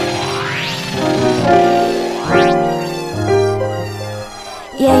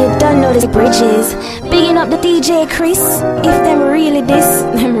the bridges. Bigging up the DJ Chris. If them really diss,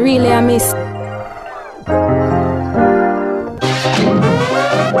 them really I miss.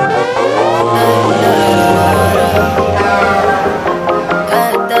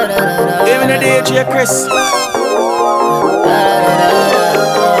 Even the DJ Chris.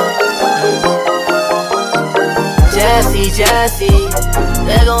 Jesse,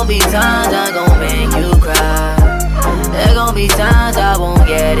 there gon' be times I gon' make you cry. There gon' be times I won't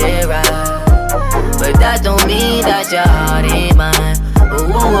get it right, but that don't mean that your heart ain't mine.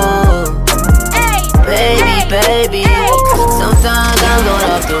 Ooh, hey, baby, sometimes I'm gonna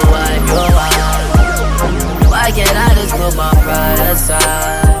have to wipe your eyes. Why can't I just put my pride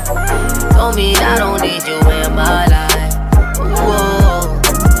aside? Don't mean I don't need you in my life.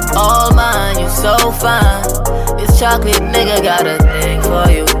 Ooh, all mine, you so fine. This chocolate nigga got a thing for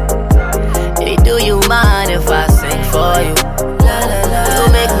you. Hey, do you mind if I sing for you? La la la. You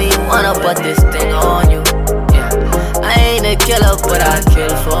make me wanna put this thing on you. Yeah, I ain't a killer, but I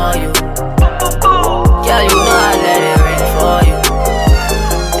kill for you. Girl, you know I let it ring for you,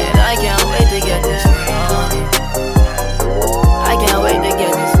 and I can't wait to get this ring on you. I can't wait to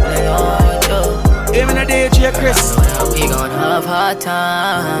get this ring on you. Even the DJ Chris. We gon' have hard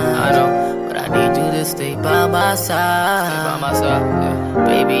time, I know, but I need you to stay by my side. Stay by my side, yeah.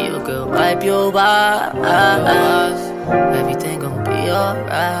 Baby, you could wipe your eyes. Everything gon' be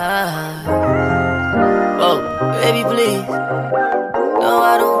alright. Oh, baby, please. No,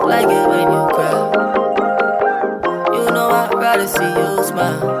 I don't like it when you cry. You know I'd rather see you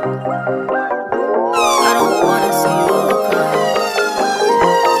smile. I don't wanna see you cry.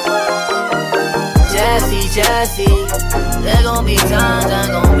 Jesse, there gon' be times I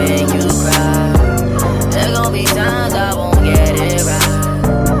gon' make you cry. There gon' be times I won't get it right,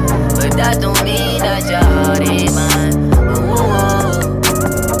 but that don't mean that your heart ain't mine. Ooh,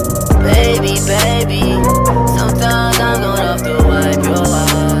 baby, sometimes I'm gonna have to wipe your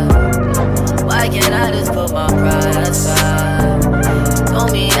eyes. Why can't I just put my pride aside?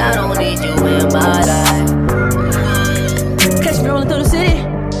 Don't mean I don't need you in my life. Catch me rolling through the city,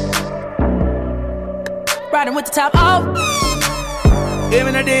 riding with the top off.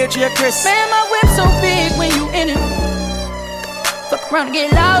 Even the DJ Chris. Man, my whip so big when you in it. Fuck around and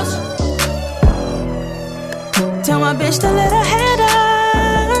get lost. Tell my bitch to let her head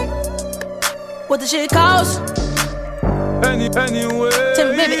up. What the shit cost? Anyway. Tell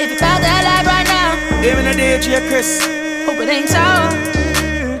me, baby, if you found that life right now. Even the DJ Chris. Hope it ain't so.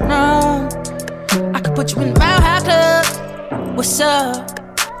 No, I could put you in the Mile High Club. What's up?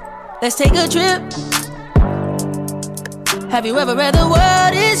 Let's take a trip. Have you ever read the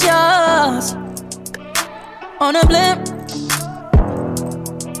world is yours on a blimp?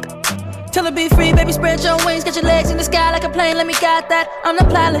 Tell her be free, baby, spread your wings. Get your legs in the sky like a plane, let me guide that, I'm the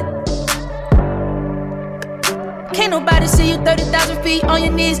pilot. Can't nobody see you 30,000 feet on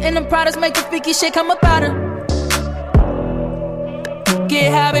your knees. And them products make the freaky shit come up out her.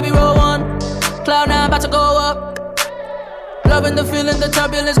 Get high, baby, roll one. Cloud nine, about to go up. Loving the feeling, the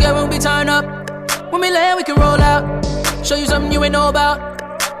turbulence, girl, when we turn up. When we land, we can roll out. Show you something you ain't know about.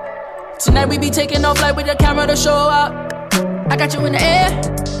 Tonight we be taking off like with the camera to show out. I got you in the air,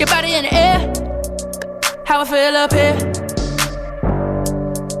 your body in the air. How I feel up here.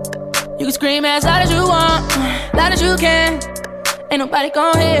 You can scream as loud as you want, loud as you can. Ain't nobody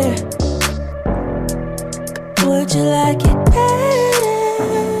gon' hear. Would you like it better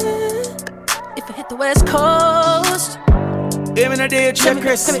if I hit the West Coast? Even the DJ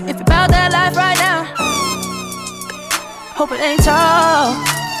Chris. If you about that life right now, hope it ain't tall.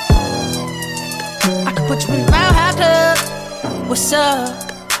 I could put you in the Mile High Club. What's up?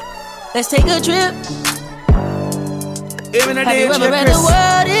 Let's take a trip. Even the Have you ever read the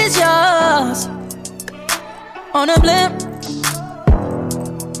world is yours on a blimp?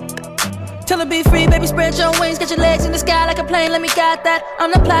 Tell her be free, baby, spread your wings. Get your legs in the sky like a plane, let me guide that,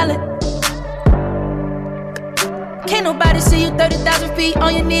 I'm the pilot. Can't nobody see you 30,000 feet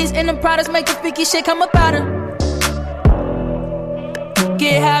on your knees. And them products make the freaky shit come up out her.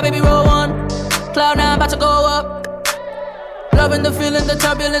 Get high, baby, roll one. Cloud nine, about to go up. Loving the feeling, the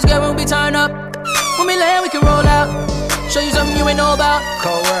turbulence, girl, when we turn up. When we land, we can roll out. Show you something you ain't know about.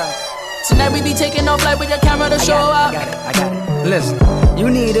 Cold world. Tonight we be taking off like with the camera to show out. I got it. Listen, you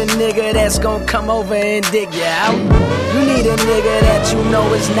need a nigga that's gon' come over and dig you out. You need a nigga that you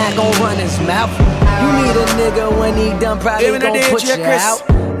know is not gon' run his mouth. You need a nigga when he done probably gon' put you out.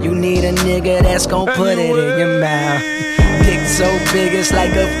 You need a nigga that's gon' put it in your mouth. Dick so biggest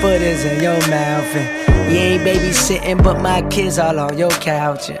like a foot is in your mouth. And you ain't babysitting, but my kids all on your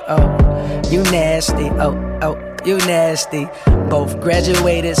couch. And oh, you nasty. Oh, you nasty. Both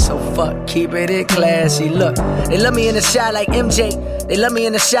graduated, so fuck, keep it classy. Look, they love me in the shot like MJ. They love me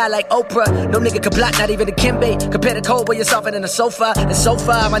in the shot like Oprah. No nigga can block, not even a Kimbe. Compare the cold where you're softer than a sofa. And so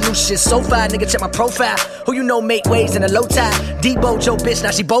far, my new shit so far. Nigga, check my profile. Who you know make waves in a low tide? Debo, Joe, bitch,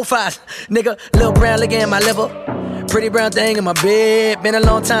 now she both eyes. Nigga, Lil Brown licking in my liver. Pretty brown thing in my bed. Been a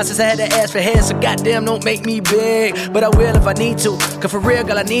long time since I had to ask for head, so goddamn don't make me big. But I will if I need to, cause for real,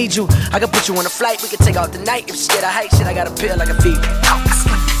 girl, I need you. I can put you on a flight, we can take out the night. If you're scared of height, shit, I got a pill like a fever.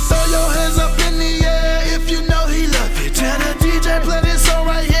 Throw your hands up in the air if you know he love you. Tell the DJ play this song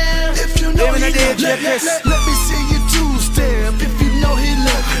right here. If you know he love you. Let me see you two-step if you know he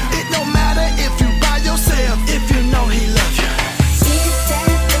love you. It don't matter if you by yourself, if you know he love you.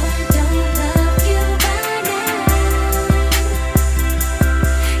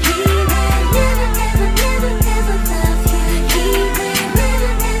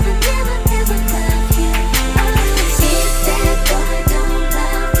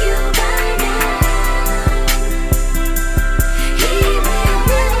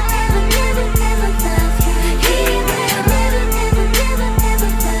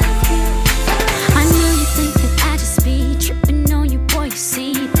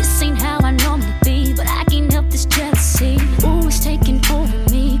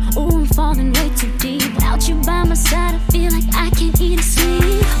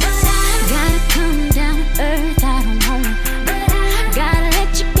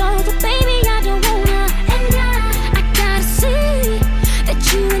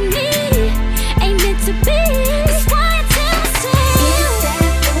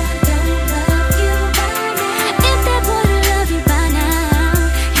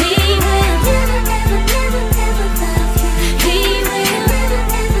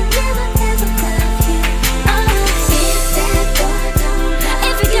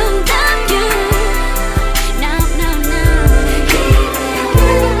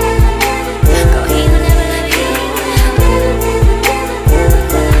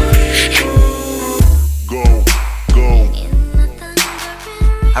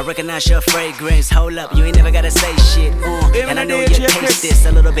 Recognize your fragrance, hold up, you ain't never gotta say shit, and I know you taste this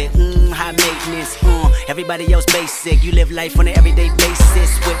a little bit, high maintenance, everybody else basic, you live life on an everyday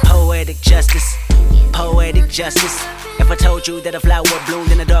basis with poetic justice, If I told you that a flower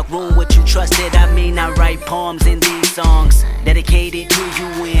bloomed in a dark room, would you trust it? I mean, I write poems in these songs, dedicated to you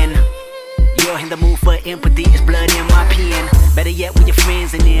when you're in the mood for empathy, it's blood in my pen. Better yet with your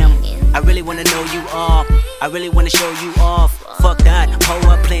friends and them. I really wanna know you all, I really wanna show you off. Fuck that,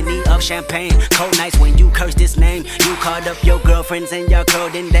 pour up plenty of champagne. Cold nights when you curse this name. You called up your girlfriends and y'all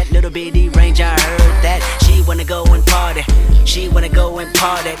curled in that little bitty range. I heard that she wanna go and party.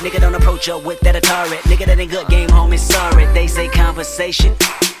 Nigga, don't approach her with that Atari. Nigga, that ain't good game, homie, sorry. They say conversation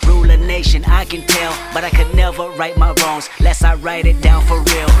rule a nation, I can tell, but I could never right my wrongs lest I write it down for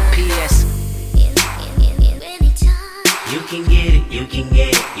real. P.S. You can get it, you can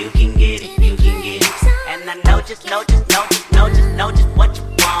get it, you can get it, you can get it. And I know just what you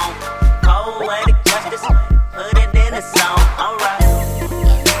want. Poetic justice, put it in a song, alright.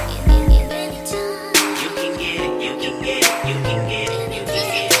 You can get it, you can get it, you can get it, you can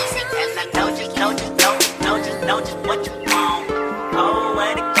get it. And I know just what you want.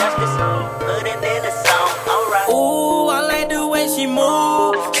 Poetic justice, put it in a song, alright. Ooh, I like the way she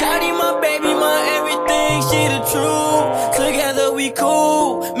move. Shawty, my baby, my everything, she the truth. Together we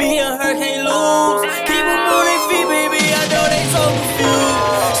cool, me and her can't lose. Keep them on their feet, baby, I know they so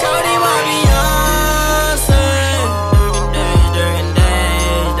confused. Shawty, my Beyonce. Dirkin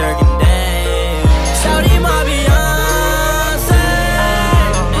days. Shawty, my Beyonce.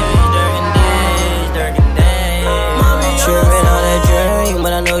 Dirkin days. Mommy, trippin' on that drink,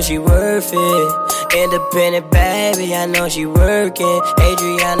 but I know she worth it. Independent baby, I know she working.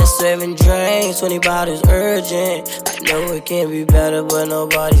 Adriana serving drinks, 20 bottles urgent. I know it can be better, but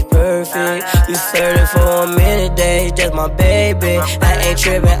nobody's perfect. You flirting for a minute, days, just my baby. I ain't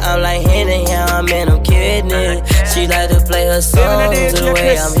tripping, I'm like Henny, yeah, I'm in, I'm kidding it. She like to play her songs the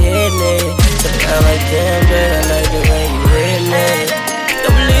way I'm hitting it. So I'm like, damn, girl, I like the way you hitting it.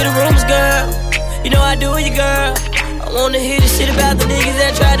 Don't believe the rumors, girl. You know I do it, you girl. I wanna hear the shit about the niggas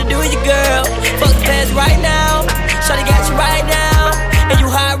that tried to do it, you girl. Fuck the past right now. Shawty got you right now. And you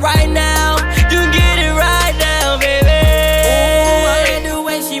hot right now. You can get it right now, baby. Ooh, I like the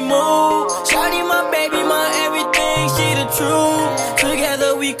way she move. Shawty, my baby, my everything, she the truth.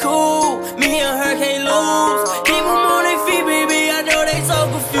 Together we cool, me and her can't lose. Keep them on their feet, baby, I know they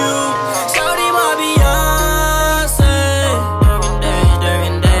so confused. Shawty, my Beyonce.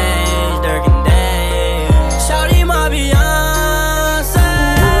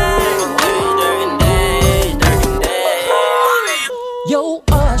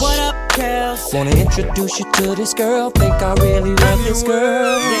 wanna introduce you to this girl. Think I really love this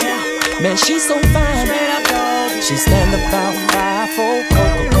girl. Man, she's so fine. She stand about 5'4",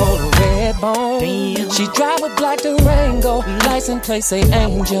 Coca-Cola red bone. Damn. She drive with black Durango, license plate say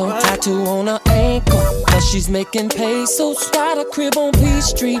Angel, tattoo on her ankle. Cause she's making pesos. Got a crib on P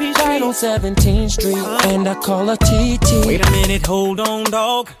Street, right on 17th Street, and I call her TT. Wait a minute, hold on,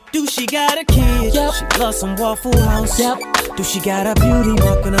 dog. Do she got a kid? Yep. She loves some Waffle House. Yep. Do she got a beauty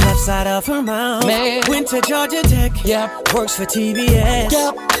mark on the left side of her mouth? Man. Went to Georgia Tech. Yep. Works for TBS.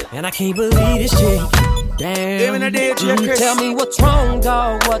 Yep. And I can't believe this chick. Damn. Tell me what's wrong,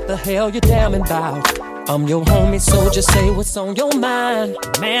 dog. What the hell you damning about? I'm your homie, so just say what's on your mind.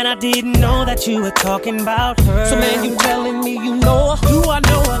 Man, I didn't know that you were talking about her. So man, you telling me you know her? Do I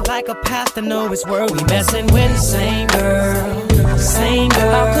know her like a path to know his word? We messing with the same girl, same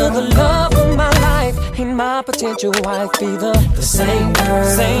girl. How could the love of my life and my potential wife be the same girl,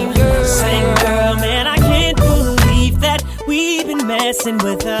 same girl, same girl? Man, I can't believe that we've been messing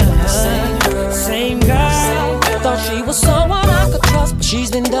with her. Same girl, same girl. Thought she was someone I could trust, but she's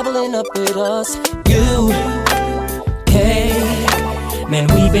been doubling up with us. You, hey, man,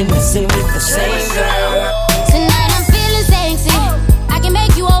 we've been messing with the same girl. Tonight I'm feeling sexy. I can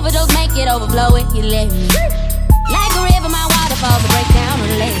make you overdose, make it overflow if you let me. Like a river, my waterfalls will break down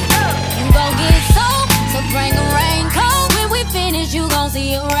and let it. You gon' get soaked, so bring a raincoat. When we finish, you gon'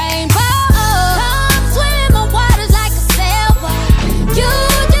 see a rainbow. Come swim in my waters like a sailboat. You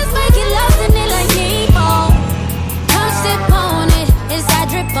just make it lost in it like Nemo. Come sip on it, as I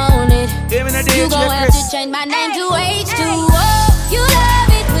drip on it. You gon' have to change my name to H2O. You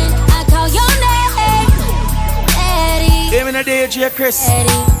love it when I call your name, Daddy. Even a DJ Chris. Daddy.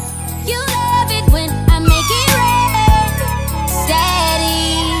 You love it when I make it rain, Daddy.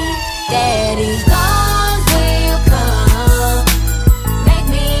 Daddy. Storms will come, make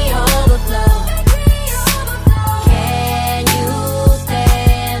me overflow. Can you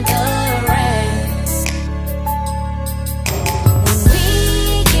stand the rain? When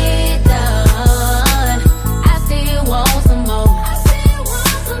we get done, I still want some more.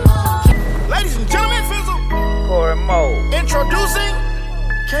 Ladies and gentlemen, Fizzle. Corey Mo. Introducing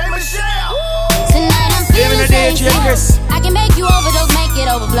K. Michelle. Tonight I'm feeling sexy. I can make you overdose, make it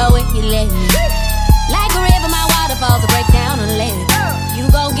overflow if you let me. Like a river, my waterfalls will break down and let it. You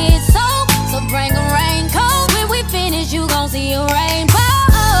gon' get soaked, so bring a raincoat. When we finish, you gon' see a rainbow.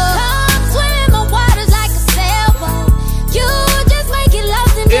 Come swim in my waters like a sailboat. You just make it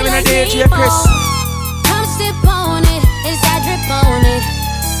lost in it like Nemo. Come sip on it, as I drip on it.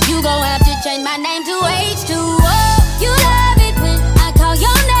 You gon' have to change my name to H2O. You love it when I call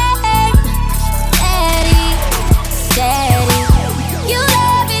your name, Daddy, Daddy. You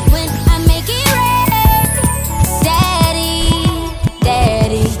love it when I make it rain, Daddy,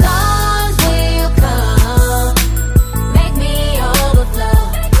 Daddy. Storms will come, make me overflow.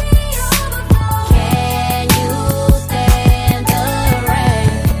 Can you stand the rain?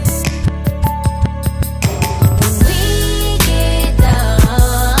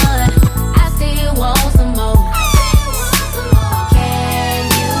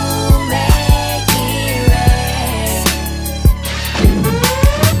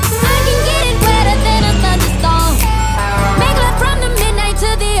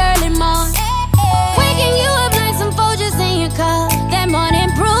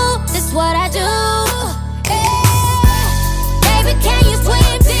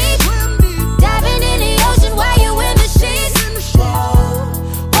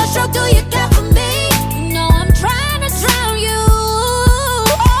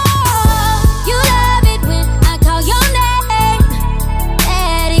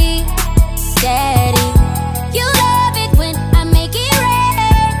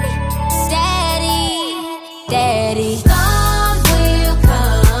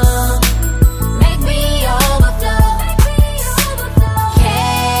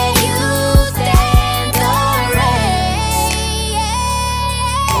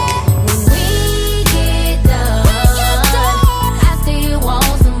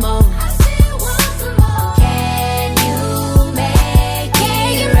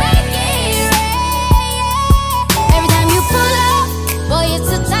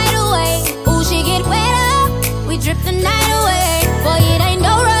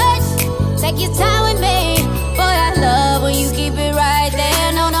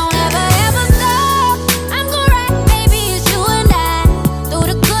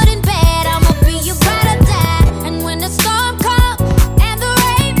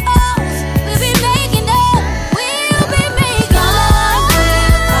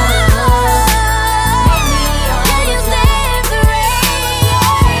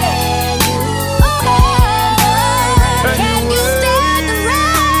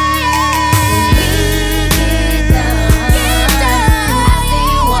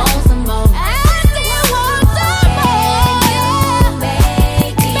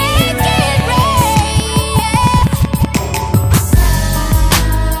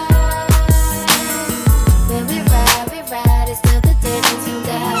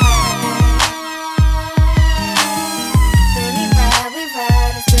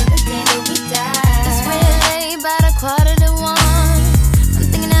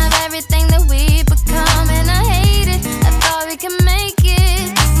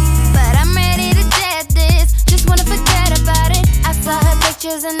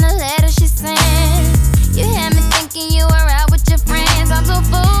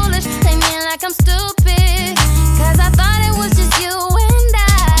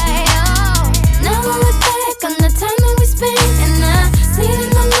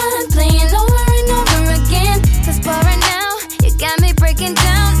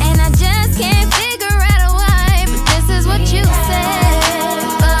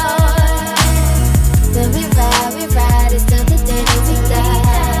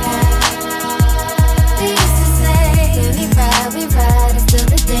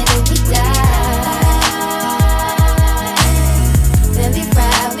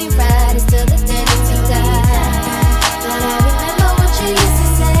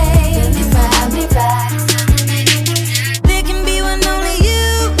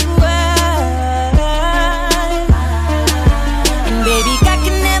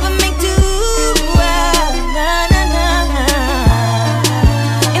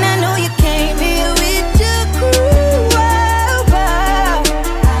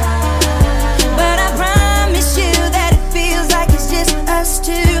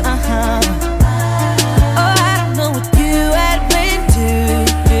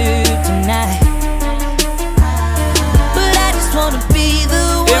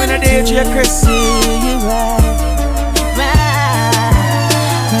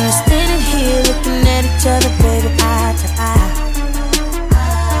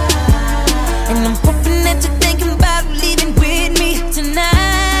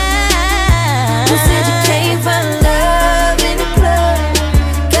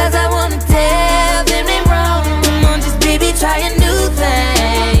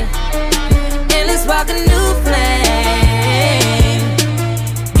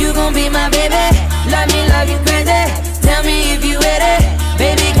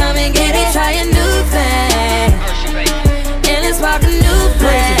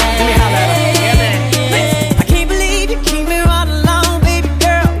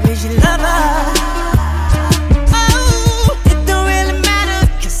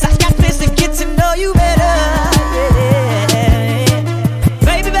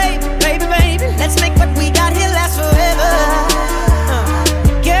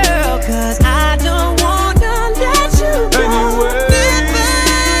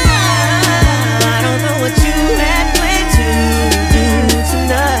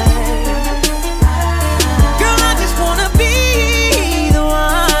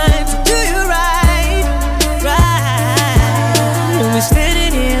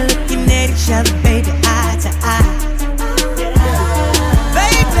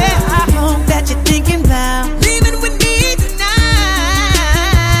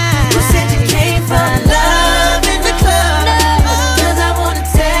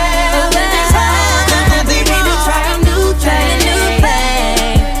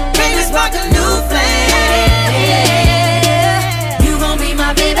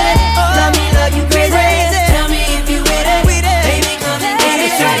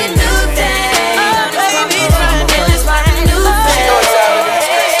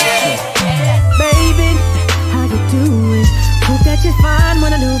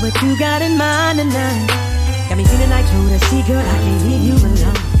 Baby girl, I can't leave you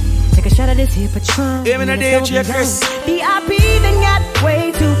alone. Take a shot of this here Patron. Even a day, Chris. VIP then got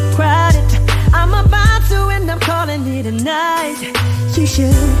way too crowded. I'm about to end up calling it a night. You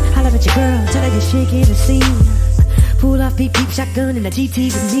should holler at your girl, tell her you're shaking the scene. Pull off peep shotgun in the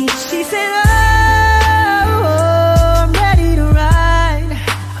GT with me. She said, oh, I'm ready to ride.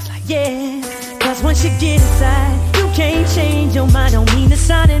 I was like, yeah, cause once you get inside, you can't change your mind. Don't mean to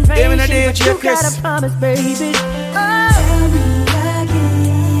sound invasion, but you gotta promise, baby.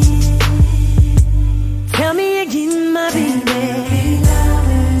 Tell me again, my baby.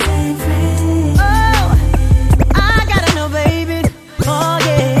 Oh, I gotta know, baby. Oh,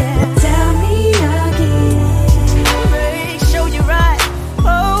 yeah. Tell me again. Make sure you're right.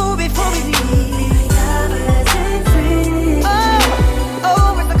 Oh, before we leave.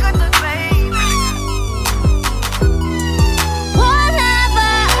 Oh, it's a good look, babe.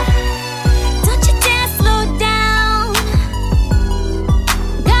 Whatever. Don't you dare slow down.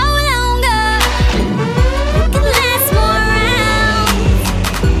 Go longer. You can last more rounds.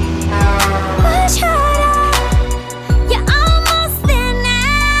 Push harder. You're almost there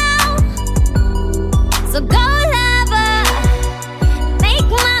now. So go lover. Make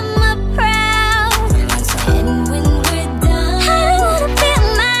mama proud. And when we're done, I wanna feel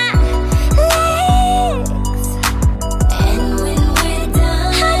my legs. And when we're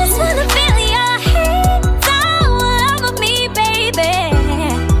done, I just wanna feel your hands all over me, baby.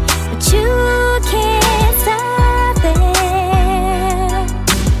 But you can't stop there.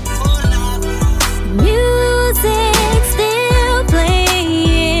 Music still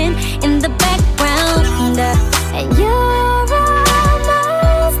playing in the background, and you're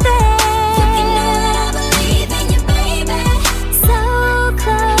almost there. You can know that I believe in you, baby. So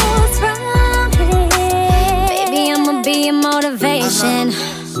close from here, baby. I'ma be your motivation.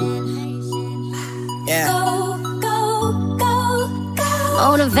 Yeah. Go, go, go, go.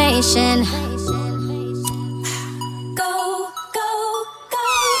 Motivation. Go, go, go.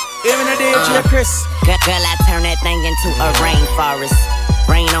 Even a day, Chris. Girl, I turn that thing into a rainforest.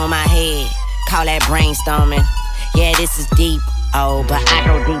 Rain on my head, call that brainstorming. Yeah, this is deep, oh, but I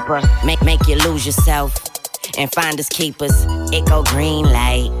go deeper. Make you lose yourself and find us keepers. It go green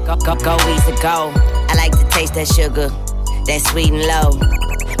light, go easy, go. I like to taste that sugar, that sweet and low.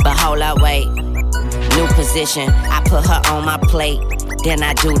 But hold up, wait, new position. I put her on my plate, then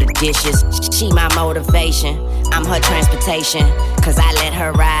I do the dishes. She my motivation, I'm her transportation. Cause I let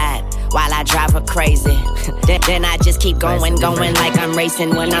her ride while I drive her crazy. Then I just keep going like I'm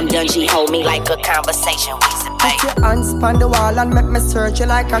racing. When I'm done, she hold me like a conversation. We say, Put your hands on the wall and make me search you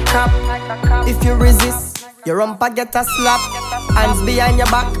like a cop. If you resist, your rumpa get a slap. Hands behind your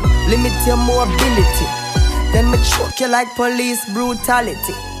back, limit your mobility. Then me choke you like police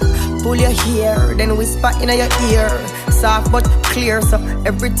brutality. Pull your hair, then whisper in your ear. Soft but clear, so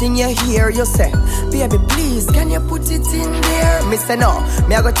everything you hear, you say, baby, please, can you put it in there? Me say no,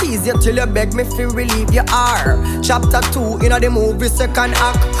 me I go tease you till you beg me feel relieve you are. Chapter 2 in the movie second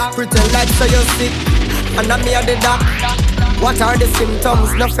act. Pretend like so you sick, and I'm me at the doc. What are the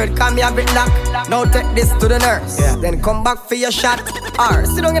symptoms? No Fred, come me have it locked. Now take this to the nurse, then come back for your shot. Or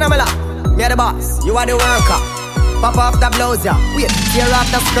sit down in my lap, me are the boss, you are the worker. Pop off the blouse, yeah. Wait, tear off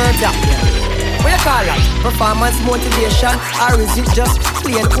the skirt, yeah. What you call that? Performance motivation? Or is it just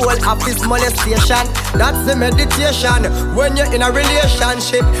plain old office molestation? That's the meditation. When you're in a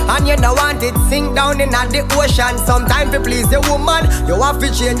relationship and you don't want it sink down in the ocean. Sometimes to please the woman, you have to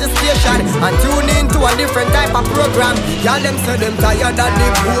change the station and tune into a different type of program. Y'all them say them tired of the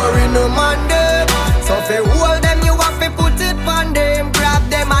boring man them. So if you hold them, you have to put it on them. Grab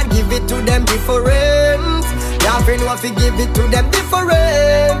them and give it to them different. You have to know if you give it to them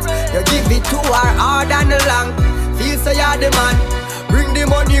different. You give it to her hard and long. Feel so you're the man. Bring the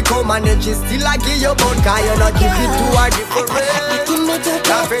money, come and then she still like give you bone. Cause you not give it to her different. You have to know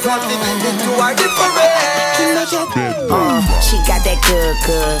if you give it to her different. She got that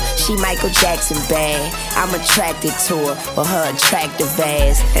good, she Michael Jackson bad. I'm attracted to her for her attractive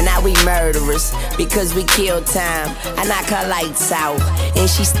ass. And now we murderers because we kill time. I knock her lights out and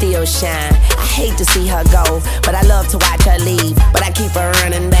she still shine. I hate to see her go, but I love to watch her leave. But I keep her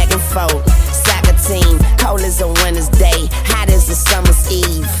running back and forth. Soccer team, cold as a winter's day, hot as a summer's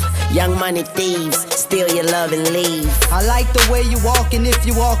eve. Young money thieves, steal your love and leave. I like the way you walking if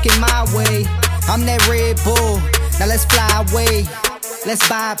you walking my way. I'm that Red Bull, now let's fly away. Let's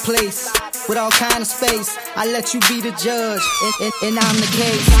buy a place with all kind of space. I let you be the judge, and I'm the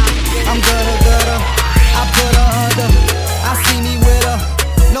case. I'm gutter, I put her under. I see me with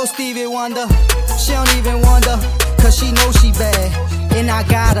her, no Stevie Wonder. She don't even wonder, cause she know she bad, and I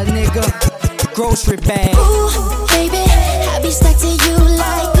got a nigga. grocery bag. Ooh, baby, I be stuck to you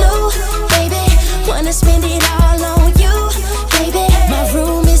like glue. Baby, wanna spend it all on you. Baby, my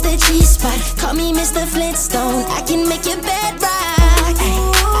room is the G-spot. Call me Mr. Flintstone. I can make your bed rock. I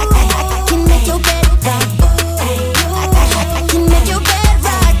can make your bed rock. I can make your bed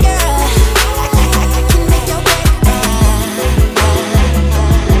rock, girl. I can make your bed rock. Lay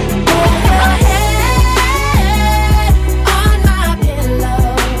your head on my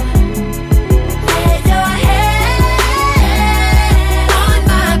pillow. Lay your head on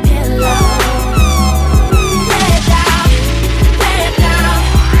my pillow. Lay it down, lay it down,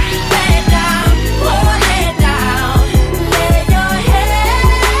 lay it down, oh lay it down. Lay your head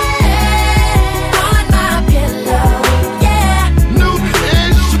on my pillow, yeah.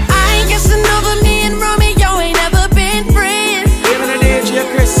 I ain't guessing over me and Romeo ain't never been friends. Even a DJ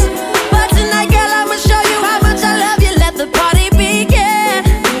Chris. But tonight, girl, I'ma show you how much I love you. Let the party begin.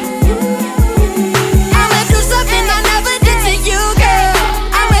 I'ma do something I never did to you, girl.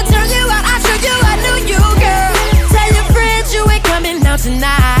 I'ma turn you out, I'll show you I knew you, girl. Tell your friends you ain't coming out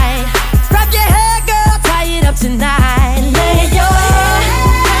tonight. Wrap your hair, girl, tie it up tonight. Lay your head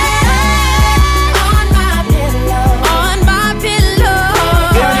on my pillow. On my pillow.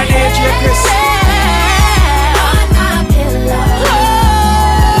 Even a DJ Chris. On my pillow.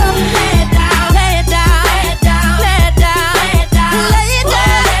 Lay it down, lay it down, lay it down, lay it down, lay it down, lay it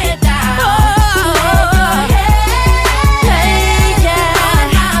down, lay it down. On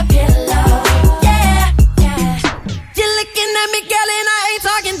my pillow, yeah, yeah. You're looking at me, girl, and I ain't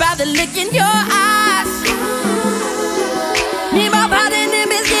talking about the look in your eyes. Need my part in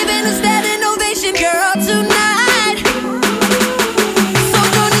them is giving a standing ovation, girl, tonight. So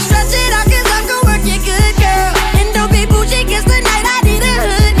don't stress it out, cause I'm gon' work you good, girl. And don't be bougie, cause tonight I need a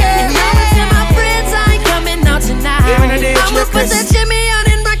hood, girl. And I'ma tell my friends I ain't coming out tonight. Even a DJ I'ma put Chris. that shimmy on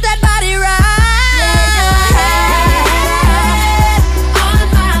and rock that body right. On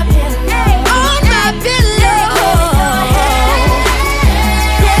my pillow. On my pillow.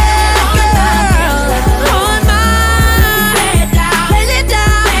 Yeah, girl. On my. Lay it down. Lay it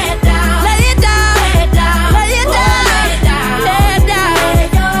down. Lay it down. Lay it down. Lay it down. Lay it down. Lay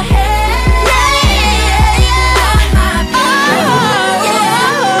your head. On my pillow.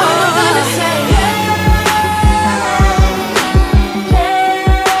 I'm gonna say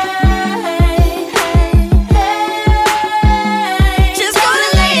just gonna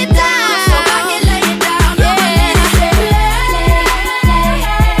lay it down so I can lay it down. Yeah.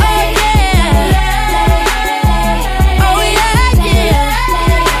 Oh yeah, yeah.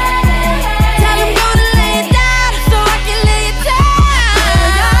 Tell him gonna lay it down so I can lay it down.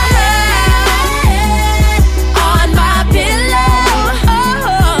 On my pillow. Lay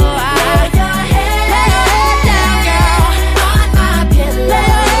your head down, girl. On my pillow. Lay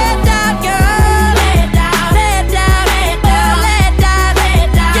your head down, girl. Lay it down, lay it down, lay it down, lay it down, lay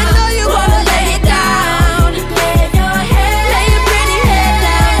it down. You know you wanna lay it down. Lay your head, lay your pretty head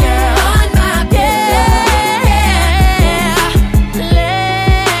down, girl. On my pillow.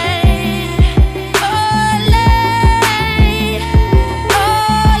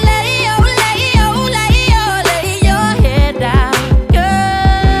 Lay your head down, girl.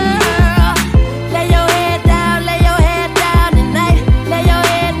 Lay your head down, lay your head down tonight. Lay your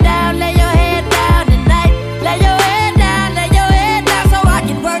head down, lay your head down tonight. Lay your head down so I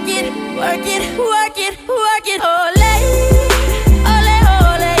can work it, work it, work it, work it. Ole, ole, ole,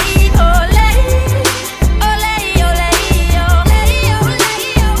 ole, ole, ole, ole, ole.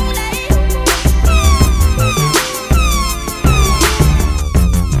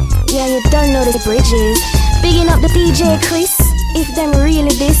 Yeah, you don't know the bridges. Bigging up the DJ Chris. If them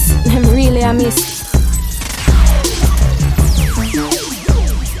really this, them really I miss.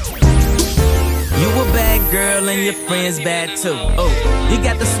 You a bad girl and your friends bad too. Oh, you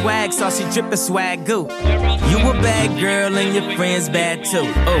got the swag, saucy drippin' swag goo. You a bad girl and your friends bad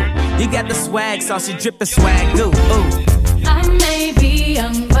too. Oh, you got the swag, saucy drippin' swag goo. Oh. I may be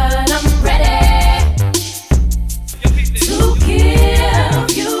young, but I'm ready to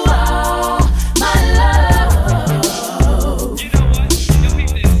give you all my love.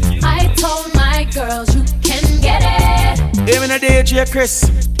 I told my girls you can get it. Even a DJ Chris.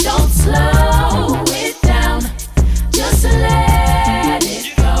 Don't slow it down, just let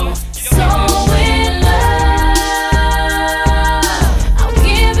it go. So in love, I'll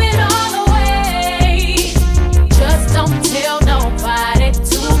give it all away. Just don't tell nobody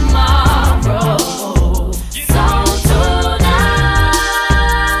tomorrow. So tonight,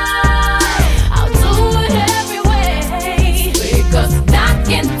 I'll do it every way, because I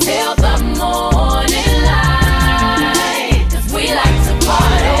can tell the morning light, 'cause we like to party.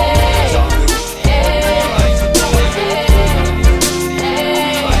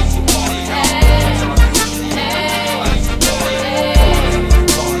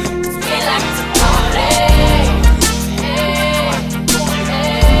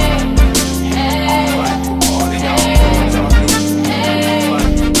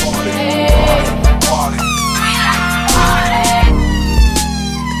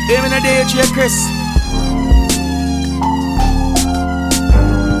 DJ Chris.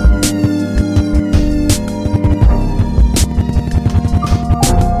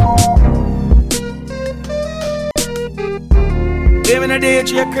 Living a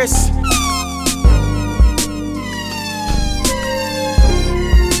DJ Chris.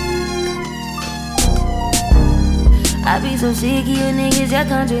 I be so sick of you niggas, you're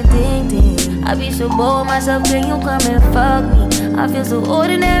contradicting. I be so bored myself, can you come and fuck me? I feel so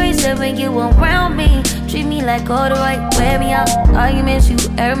ordinary, said when you around me. Treat me like all the right, wear me out. Arguments, you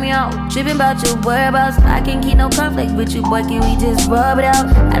air me out. Tripping about your whereabouts. I can't keep no conflict with you, boy, can we just rub it out?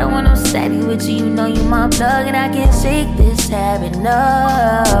 I don't want no static with you, you know you my plug. And I can't shake this habit,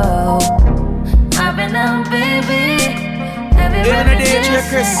 no. I've been out, baby. Every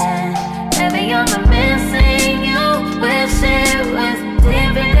reminiscence, every young missing you. Wish it was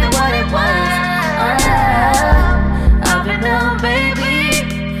different than what it was. I've been out, baby.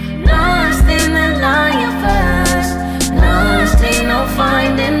 Lost in the line first. Lost, ain't no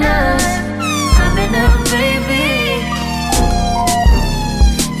finding us. I've been out, baby.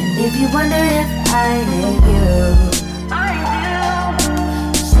 And if you wonder if I hate you, I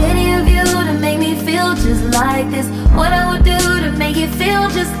do. Shitty of you to make me feel just like this. What I would do to make you feel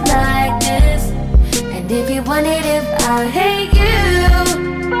just like this. And if you wondered if I hate you,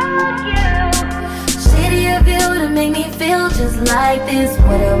 fuck you. Shitty of you to make me feel just like this.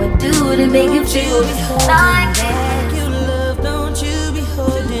 What I would do to make you feel just like this. You love, don't you be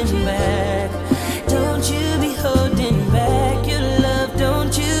holding back. Don't you be holding back. You love,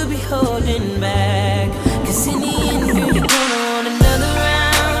 don't you be holding back. Cause in the end, girl, you're gonna want another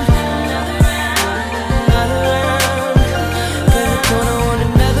round. Another round. Another round. Girl, you're gonna want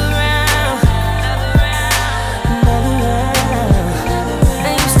another round. Another round. I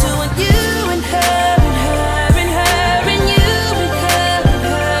used to want you and her and her and her and you and her and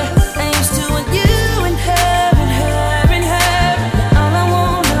her. I used to want you and her and her and her. All I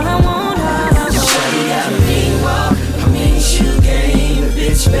want, Shawty got a mean walk, a mean shoe game. A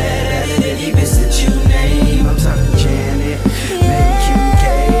bitch bad at it, any bitch that you name. I'm talking Janet, maybe QK,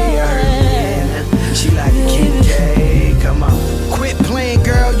 I heard Rihanna. She like a Kim K, come on. Quit playing,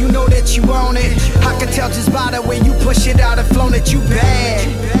 girl, you know that you own it. I can tell just by the way you push it out and flown it, you bad.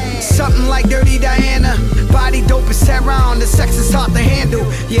 Something like Dirty Diana, body dope as Sarah, the sex is hard to handle.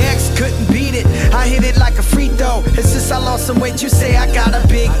 Your ex couldn't beat it, I hit it like a free throw. And since I lost some weight, you say I got a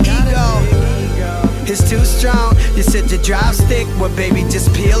big ego. It's too strong, you said your drive stick, well baby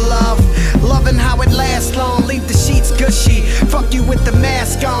just peel off. Loving how it lasts long, leave the sheets gushy. Fuck you with the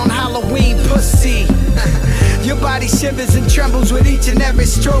mask on, Halloween pussy. Your body shivers and trembles with each and every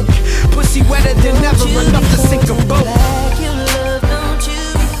stroke. Pussy wetter than ever, enough to sink a boat. you love, don't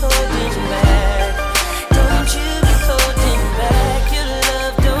you be holding back. Don't you be holding back. You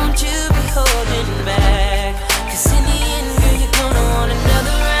love, don't you be holding back. Cause in the end, girl, you're gonna want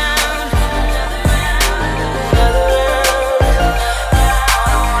another round. Another round. Another round. You're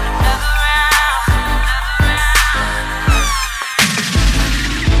gonna want another round.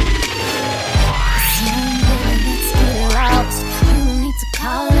 Let's get it out. You don't need to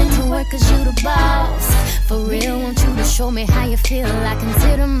call into work cause you the boss. For real, want you to show me how you feel. I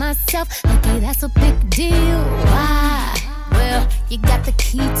consider myself lucky, that's a big deal. Why? Well, you got the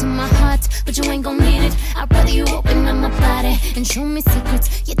key to my heart, but you ain't gon' need it. I'd rather you open up my body and show me secrets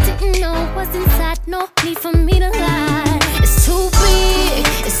you didn't know was inside. No need for me to lie. It's too big,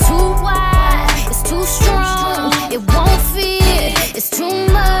 it's too wide, it's too strong, it won't fit. It's too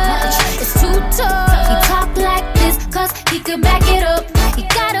much, it's too tough. He talk like this cause he could back it up. He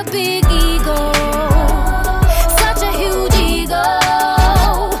got a big ego, such a huge ego.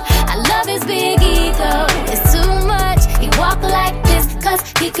 I love his big ego. It's too much, he walk like this cause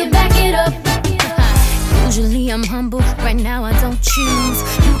he can back it up. Usually I'm humble, right now I don't choose.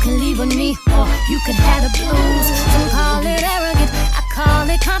 You can leave with me or you can have the blues. Some call it arrogant, I call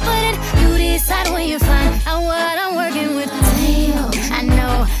it confident. You decide when you find out what I'm working with. Damn, I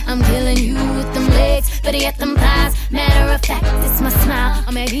know I'm killing you with them legs, but yet them thighs. Matter of fact, it's my smile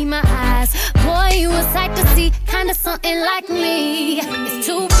or maybe my eyes. Boy, you a sight to see, kinda something like me. It's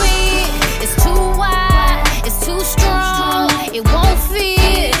too big, it's too wide, it's too strong, it won't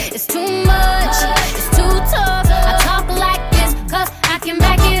fit. It's too much, it's too tough. I talk like this cause I can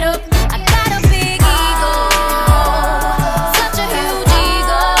back it up. I got a big ego, such a huge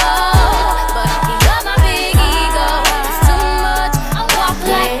ego, but he got my big ego. It's too much, I walk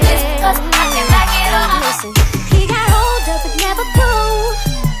like this cause I can back it up. Listen, he got older but never grew.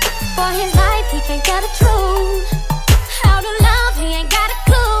 For his life he can't tell the truth. How to love he ain't got a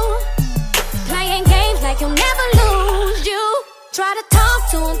clue.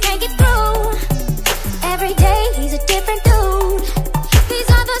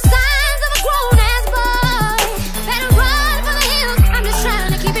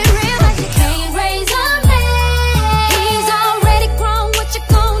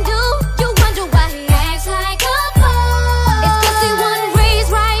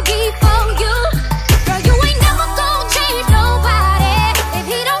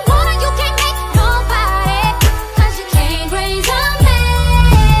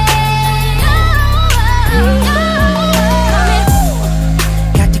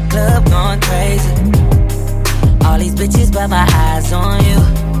 on you.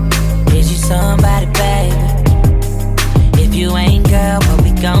 Is you somebody, baby? If you ain't, girl, what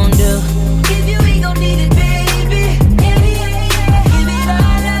we gon' do? If you ain't gon' need it, baby. Give it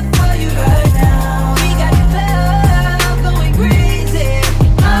all up for you right now. We got the club going crazy.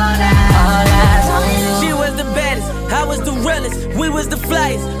 All eyes on you. She was the baddest, I was the realest. We was the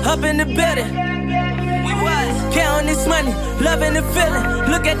flyest, up in the building. We was counting this money, loving the feeling.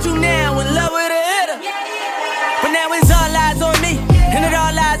 Look at you now, in love with a hitter. But now it's all eyes on me, and it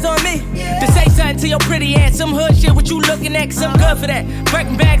all eyes on me. To say something to your pretty ass, some hood shit, what you looking at, cause I'm good for that.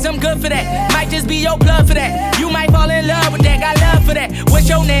 Breaking bags, I'm good for that. Might just be your blood for that. You might fall in love with that, got love for that. What's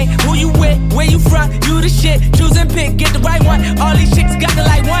your name, who you with, where you from, you the shit. Choose and pick, get the right one. All these chicks got the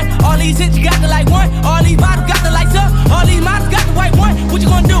like one. All these hits got the like one. All these bottles got the lights up. All these models got the white one. What you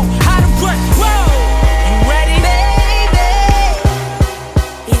gonna do, how to run, whoa. You ready? Baby,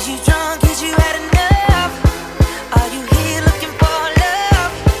 is you drunk, is you had enough? Are you here looking for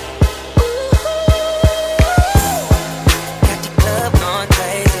love? Got the club going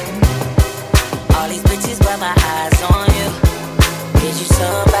crazy. All these bitches, but my eyes on you. Is you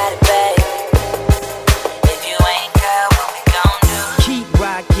somebody, baby? If you ain't, girl, what we gon' do? Keep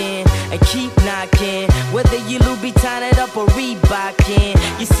rockin' and keep knockin'. Whether you Louboutin it up or Reebokin'.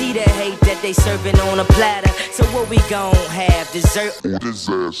 You see the hate that they serving on a platter. So what we gon' have, dessert or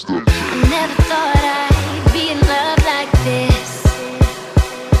disaster? I never thought I'd be in love like this.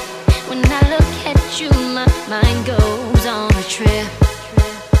 When I look at you, my mind goes on a trip.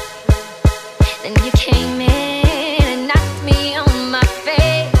 Then you came in and knocked me on my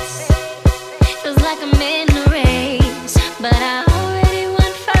face. Feels like I'm in a race, but I already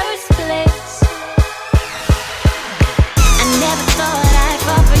won first place. I never thought I'd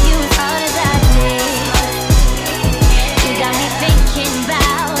fall for you as hard as I did. You got me thinking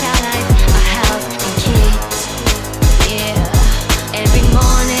about our life, our house and kids. Yeah, every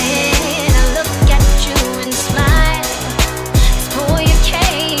morning I look at you and smile. Before you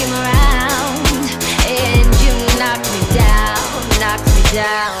came around, and you knocked me down, knocked me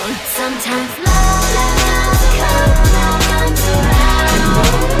down. Sometimes love comes around,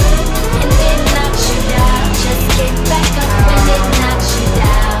 and it knocks you down. Just get back up when it knocks you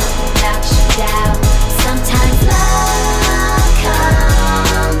down, knocks you down. Sometimes love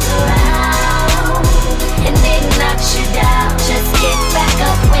comes around, and it knocks you down. Just get back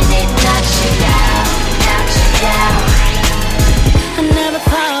up when it knocks you down, knocks you down. I never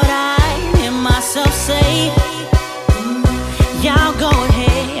thought I'd hear myself say, y'all go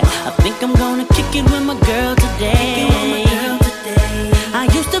ahead. I think I'm gonna kick it with my girl today. I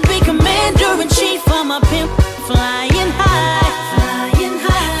used to be commander-in-chief for my pimp, flying high, flying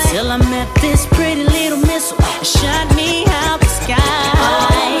high. Till I met this pretty little missile, shot me out the sky.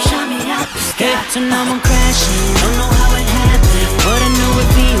 Oh, shot me out the sky. Hate to know I'm crashing, don't know how it happened, but I know it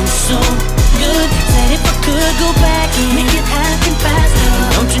feels so good. Said if I could go back and make it happen faster,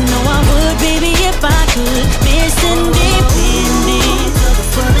 don't you know I would, baby, if I could. Miss independent,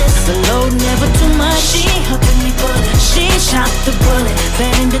 the load never too much. She hooked me bullet, she shot the bullet,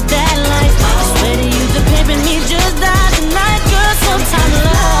 fed into that life. I swear to you, the pimp in me just died tonight, girl. Sometimes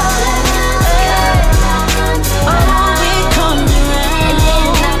love, oh, it comes around, and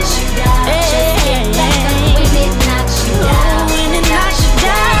it knocks you down. Just get back up when it knocks you down, when it knocks you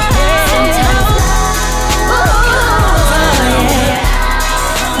down. Sometimes love comes around.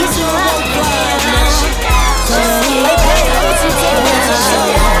 This is a road glide, man. Just get back up when it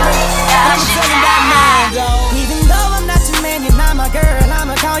knocks you down. Even though I'm not your man, you're not my girl,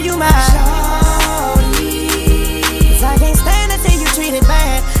 I'ma call you mine. Cause I can't stand to see you treated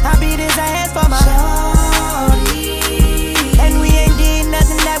bad. I beat his ass for my shorty. And we ain't getting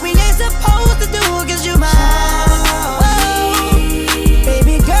nothing that we ain't supposed to do, cause you mine. Whoa.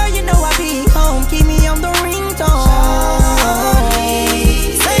 Baby girl, you know I be home, keep me on the ringtone.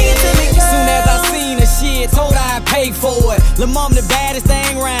 Sing it to me, girl. Soon as I seen her shit, told her I'd pay for it. Lil' mom the baddest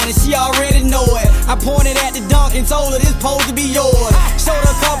thing around and she already know it. I pointed at the dunk and told her this supposed to be yours. Showed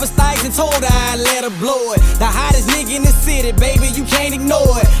her a couple stikes and told her I'd let her blow it. The hottest nigga in the city, baby, you can't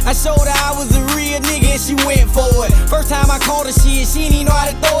ignore it. I showed her I was a real nigga and she went for it. First time I called her shit, she didn't even know how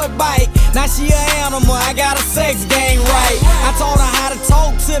to throw it bike. Now she an animal, I got a sex game right. I taught her how to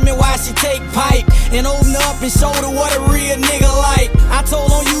talk to me while she take pipe, and open up and show her what a real nigga like. I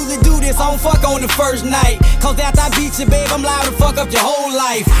told her don't usually do this, I don't fuck on the first night, cause after I beat you, babe, I'm liable to fuck up your whole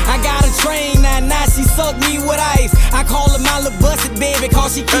life. I got a train now she suck me with ice. I call her my little busted baby,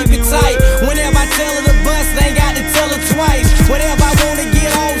 cause she keep it tight. Whenever I tell her to bust, I ain't got to tell her twice. Whatever I wanna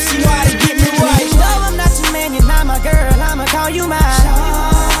get on, she know how to get me right. Even though I'm not your man, you're not my girl, I'ma call you mine.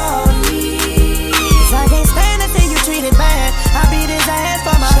 Cause I can't stand to see you treated bad. I beat it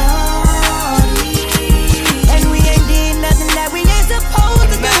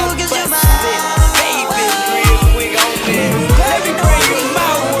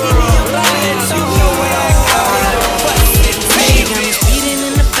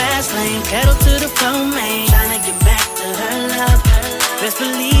phone, man. Tryna get back to her love. Best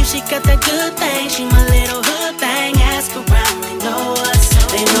believe she got that good thing. She my little hood thing. Ask around, they know us.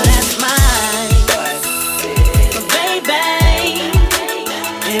 They know that's mine. But baby,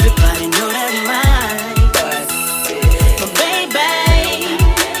 everybody know that's mine. But baby,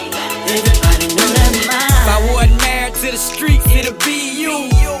 everybody know that's mine. If I wasn't married to the streets, it'll be you.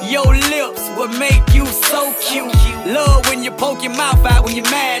 Your lips would make you so cute. Love when you poke your mouth out when you're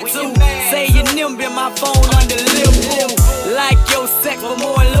mad too. Say your nimble in my phone under lip boo. Like your sex, but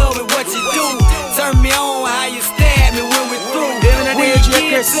more in love with what you do. Turn me on how you stab me when we're through. When you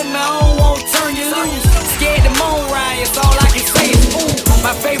get to me, I don't want to turn you loose. Scared to moan right, it's all I can say is ooh.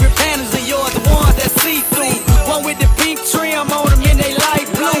 My favorite panels are yours, the ones that see through. One with the pink trim on them and they light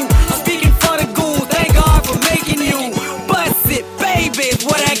blue. I'm speaking for the goons, thank God for making you. Bust it, baby, is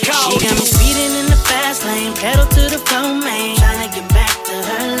what I call She got me you. speeding in the fast lane, pedal to the floor, man. Tryna get back to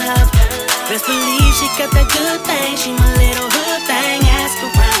her love. Best believe she got that good thing. She my little hood thing. Ask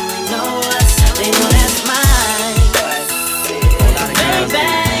around, they know us. They know that's mine.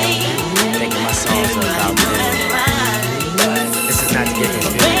 Baby, Making my songs about me. This is not to get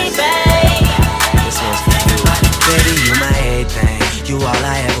confused. This one's for you. Baby, you my everything. You all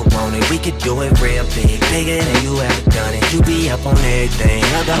I ever wanted. We could do it real big, bigger than you ever done it. You be up on everything.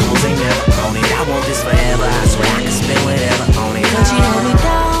 Other hoes ain't never on it. I want this forever. I swear I can spend whatever on it. Cause she hold me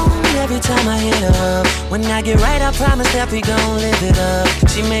down every time I hit her up. When I get right, I promise that we gon' live it up.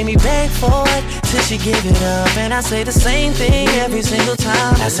 She made me beg for it till she give it up. And I say the same thing every single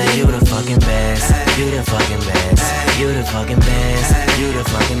time. I say you the fucking best. You the fucking best. You the fucking best. You the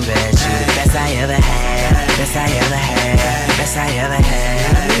fucking best. You the best I ever had. Best I ever had. Best I ever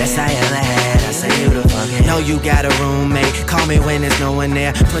had. Best I ever had. I say you the fucking. Know you got a roommate. Call me when there's no one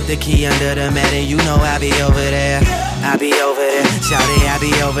there. Put the key under the mat and you know I'll be over there. I be over there, shout it, I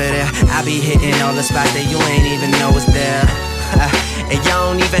be over there. I be hitting all the spots that you ain't even know was there. And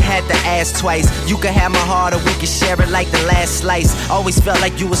y'all don't even have to ask twice. You can have my heart or we can share it like the last slice. Always felt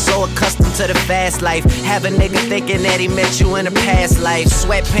like you were so accustomed to the fast life. Have a nigga thinking that he met you in a past life.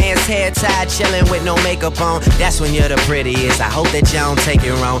 Sweatpants, hair tied, chilling with no makeup on. That's when you're the prettiest. I hope that y'all don't take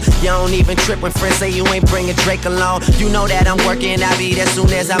it wrong. You don't even trip when friends say you ain't bringing Drake along. You know that I'm working, I'll be there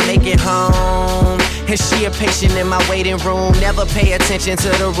soon as I make it home. And she a patient in my waiting room. Never pay attention to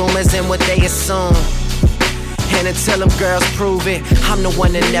the rumors and what they assume. And until them girls prove it, I'm the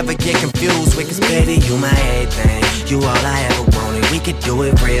one that never get confused with. Cause baby, you my everything. You all I ever wanted. We could do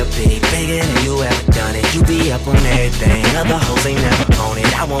it real big, bigger than you ever done it. You be up on everything. Other hoes ain't never on it.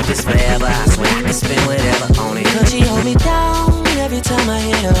 I want this forever. I swear I can spend whatever on it. Cause she hold me down every time I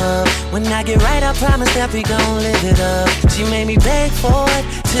hit her up. When I get right, I promise that we gon' live it up. She made me beg for it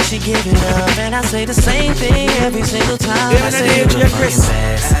till she give it up. And I say the same thing every single time. I say you the fucking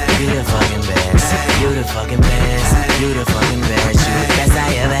best. You the fucking best. You the fucking best. You the fucking best. You the best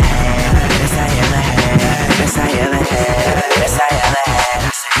I ever had. Best I ever had. Best I ever had. Best I ever had.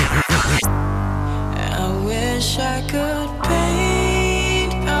 I wish I could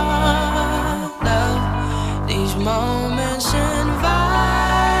paint our love. These moments in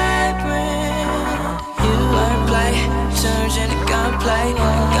vibrant. You wordplay turns into gunplay.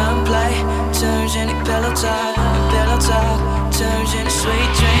 Gunplay turns into pillow talk. Pillow talk turns into sweet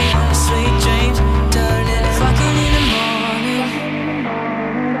dreams. Sweet dreams turn into fucking in the morning.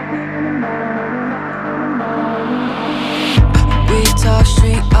 We talk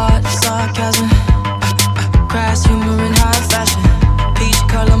street art, sarcasm. Crass humor in high fashion. Peach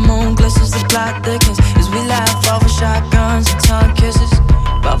color moon glistens, the plot thickens as we laugh over shotguns and tongue kisses.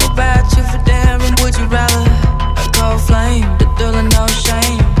 Bubble bath, you for daring, would you rather? A cold flame, the thrill of no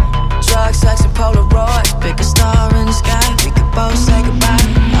shame. Drugs, sex, and Polaroids. Pick a star in the sky, we could both say goodbye.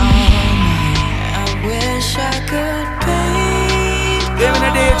 Oh man, I wish I could paint. Living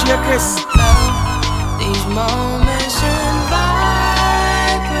a day, Chris. These moments in vibrant.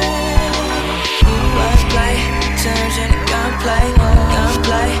 Wordplay turns into gunplay.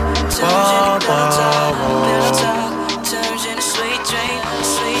 Gunplay turns into pillow talk. Pillow talk turns into sweet dreams.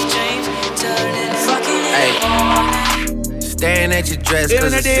 Sweet dreams turn into fucking in the morning. Staring at your dress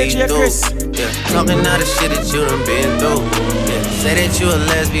cause it's see-through. Yeah, talking all the shit that you done been through. Yeah, say that you a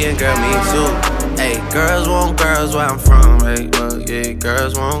lesbian, girl, me too. Hey, girls want girls where I'm from. Hey, well, yeah,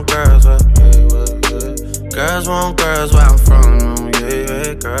 girls want girls where, hey, well, yeah. Girls want girls where I'm from. Yeah,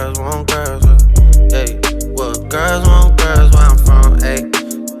 yeah, girls want girls where, hey, well, girls want girls where I'm from. Hey,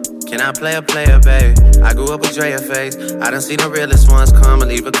 can not player, babe. I grew up with Drea face. I done seen the realest ones come and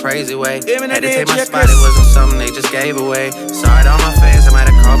leave a crazy way. Had to take my spot, it wasn't something they just gave away. Sorry to all my fans, they might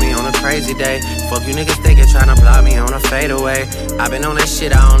have called me on a crazy day. Fuck you niggas thinking, tryna block me on a fadeaway. I been on that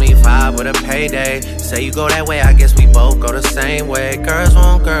shit, I only vibe with a payday. Say you go that way, I guess we both go the same way. Girls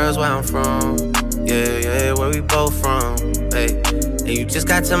want girls where I'm from. Yeah, where we both from. Hey. And you just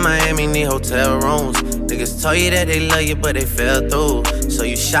got to Miami, need hotel rooms. Niggas told you that they love you, but they fell through. So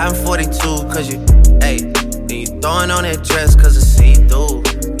you shot in 42, cause you, hey. Then you throwing on that dress, cause it's see-through.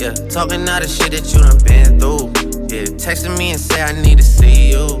 Yeah, talking all the shit that you done been through. Yeah, texting me and say I need to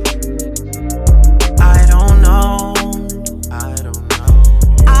see you. I don't know.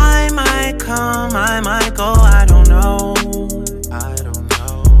 I might come, I might go, I don't know.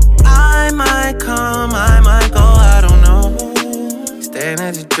 I might come, I might go, I don't know. Staring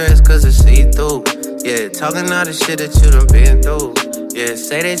at your dress cause it's see-through. Yeah, talking all the shit that you done been through. Yeah,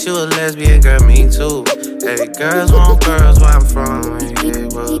 say that you a lesbian, girl, me too. Hey, girls want girls where I'm from. Yeah,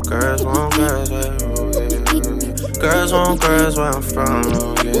 well, girls want girls where I'm from. Girls want girls where I'm from.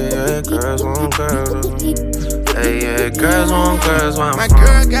 Yeah, girls want girls. Hey, yeah, girls want girls where I'm from. My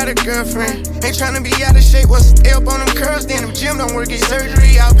girl got a girlfriend. Ain't tryna be out of shape. What's the help on them curls? Then the gym don't work, get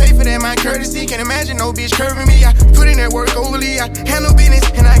surgery. I'll pay for that, my courtesy. Can't imagine no bitch curving me. I put in that work overly. I handle business.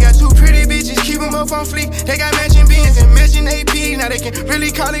 And I got two pretty bitches. Keep them both on fleek. They got matching beans and matching AP. Now they can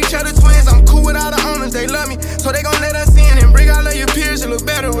really call each other twins. I'm cool with all the owners. They love me. So they gon' let us in and bring all of your peers. It look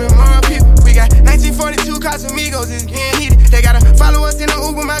better with more people. We got 1942 Casamigos. It's getting heated. They gotta follow us in the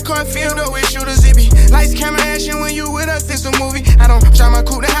Uber. My car filled up with shooters. It be lights, camera, action. When you with us, it's a movie. I don't try my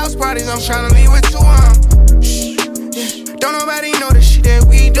coupe to house parties. I'm tryna leave with two yeah. Don't nobody know the shit that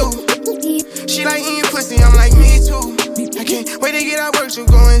we do. She like eating pussy, I'm like me too. I can't wait to get out work to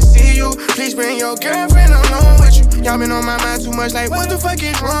go and see you. Please bring your girlfriend along with you. Y'all been on my mind too much, like what the fuck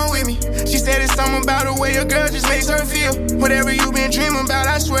is wrong with me? She said it's something about the way a girl just makes her feel. Whatever you been dreaming about,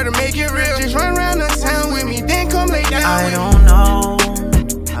 I swear to make it real. Just run around the town with me, then come lay down I with don't know.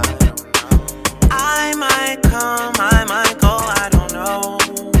 I might come, I might go, I don't know.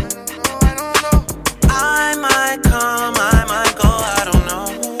 I might come, I might go, I don't know.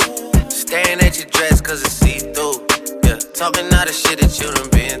 Staring at your dress cause it's see-through. Yeah, talking all the shit that you done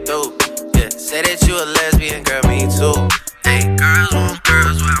been through. Yeah, say that you a lesbian, girl, me too. Hey, girls want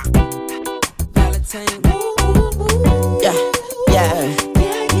girls where I'm Valentine. Yeah. Yeah.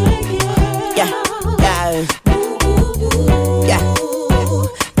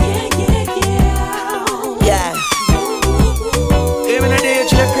 Give me the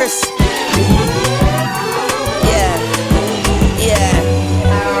DJ, Chris.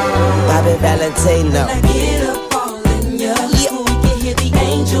 Bobby Valentino. When I get up all in ya, we can hear the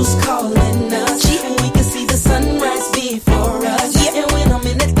angels calling us. We can see the sunrise before us. And when I'm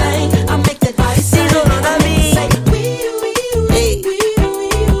in that thing, I make that body say,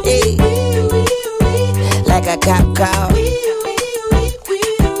 like a cop call.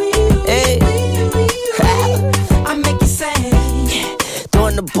 I make you say,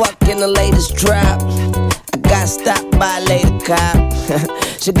 Throwing the buck in the latest drop. I got stopped by a lady cop.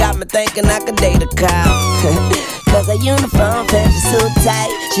 She got me thinking I could date a cop. Cause her uniform pants are so tight.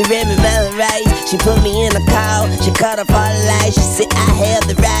 She read me very right. She put me in a call. She cut off all the lights. She said I have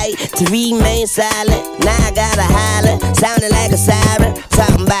the right to remain silent. Now I gotta holler, sounding like a siren.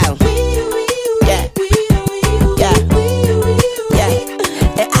 Talking about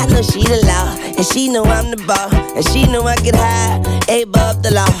and I know she the law, and she know I'm the ball, and she know I get high, above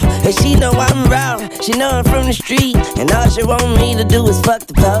the law, and she know I'm wrong. She know I'm from the street, and all she want me to do is fuck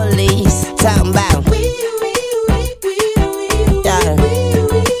the police. Talking about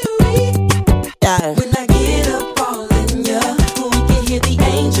when I get up all in ya, we can hear the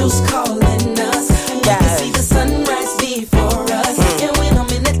angels calling us. We can see the sunrise before us. And when I'm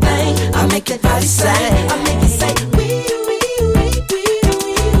in that thing, I make that body say, I make it say,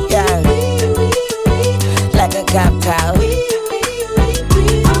 like a cop cow.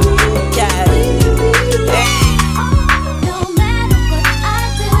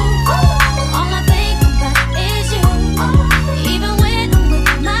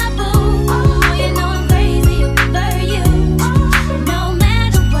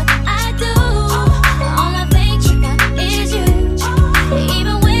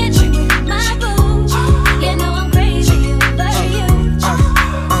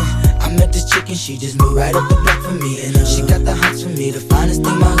 She just moved right up the block for me, and she got the hots for me, the finest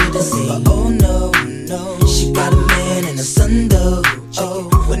thing my hood has seen. But oh no, she got a man and a son though. Oh,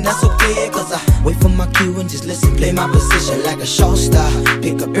 when that's okay, cause I wait for my cue and just listen, play my position like a show star.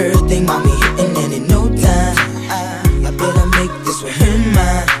 Pick up everything, mommy hitting, and in no time I better make this with her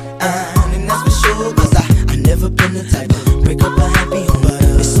mine.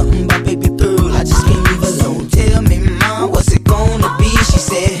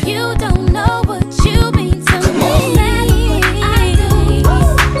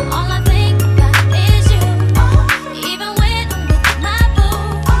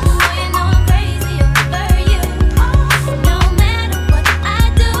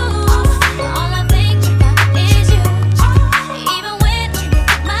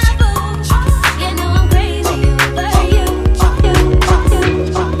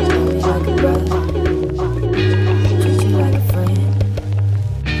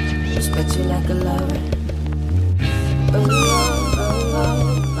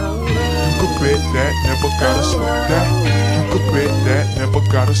 could bet that, never gotta sweat that. You could bet that, never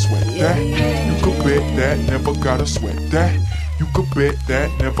gotta sweat that. You could bet that, never gotta sweat that. You could bet that,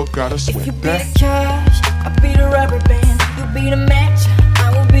 never gotta sweat If you that. be the cash, I'll be the rubber band. You be the match,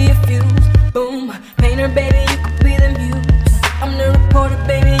 I will be a fuse. Boom, painter, baby, you could be the muse. I'm the reporter,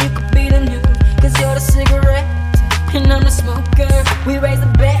 baby, you could be the news. Cause you're the cigarette, and I'm the smoker. We raise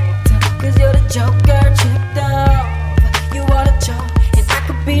the bet, cause you're the joker. Chipped off, you are the chalk. And I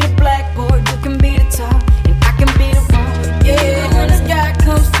could be the blackboard, you can be the top. And I can be the one, yeah. When the sky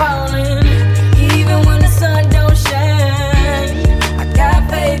comes falling, even when the sun don't shine, I got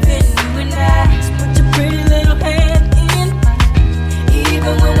faith in you and I. So put your pretty little hand in mine.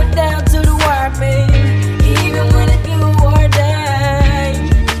 Even when we're down to the wire, baby. Even when it's you or die,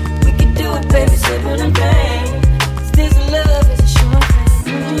 we can do it, baby, simple and plain. Cause this love is a short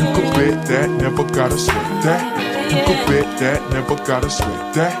thing. You could bet that, never gotta sweat that. You could bet that, never gotta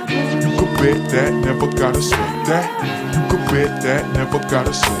sweat that. You could bet that, never gotta sweat that. You could bet that, never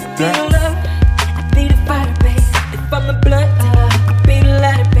gotta sweat that. I be the fighter, baby. If I'm the blunt, you could be the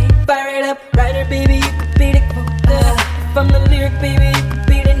lighter, baby. Fire it up, writer, baby, you could be the quote. If I'm the lyric, baby, you could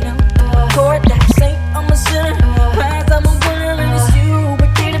be the note. Chord that saint, I'm a sinner. Prize, I'm a winner, and it's you.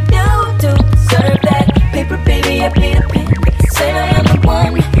 What did I do to deserve that? Paper, baby, I be the pen. Say I am the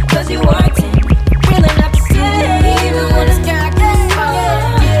one, cause you are 10. Really not to say, even when the sky gets falling,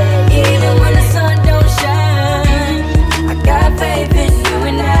 even when the sun don't shine, I got faith in you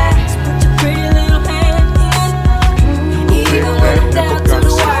and I. So put your pretty little hand in. Even when I'm down to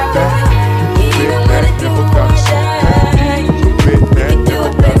the wire, even when I do or die, we can do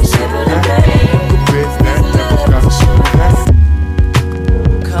it, baby, simple and plain.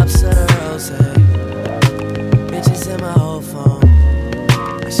 Cups of the rose, bitches in my old phone.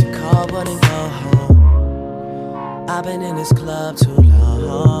 I should call but and go home. I've been in this club too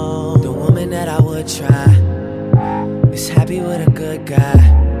long. The woman that I would try is happy with a good guy,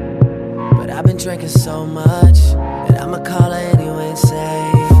 but I've been drinking so much that I'ma call her anyway and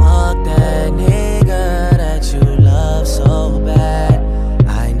say, fuck that nigga that you love so bad.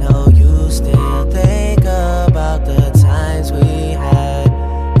 I know you still think about the times we had.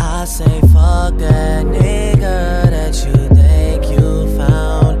 I say fuck that nigga that you think you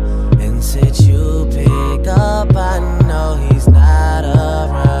found, and since you picked up, I know he's not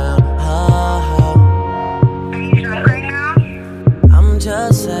around. I'm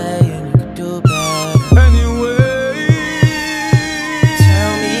just saying you could do better. Anyway,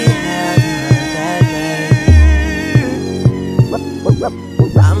 tell me, have you heard that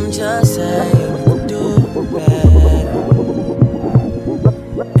name? I'm just saying you could do better.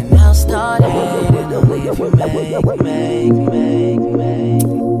 And I'll start hating only if you make.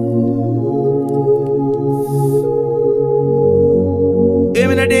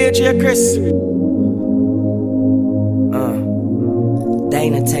 Even a DJ Chris.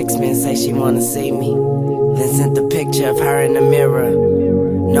 Dana text me and say she wanna see me. Then sent the picture of her in the mirror.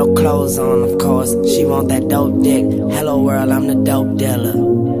 No clothes on, of course. She want that dope dick. Hello world, I'm the dope dealer.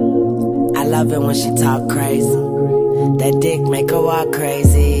 I love it when she talk crazy. That dick make her walk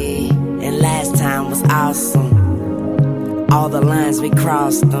crazy. And last time was awesome. All the lines we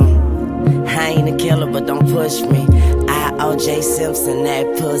crossed them. I ain't a killer, but don't push me. I O.J. Simpson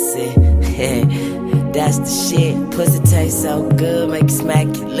that pussy. That's the shit. Pussy tastes so good, make you smack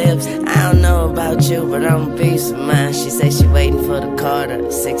your lips. I don't know about you, but I'm a beast of mine. She say she waiting for the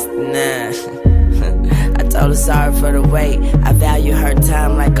Carter 69. I told her sorry for the wait. I value her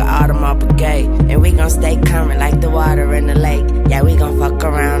time like an Audemars Piguet. And we gon' stay current like the water in the lake. Yeah, we gon' fuck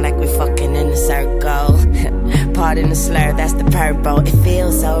around like we fucking in a circle. Pardon the slur, that's the purple. It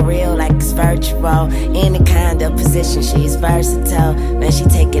feels so real like it's virtual. Any kind of position, she's versatile. Man, she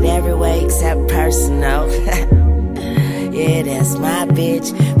take it every way except personal. Yeah, that's my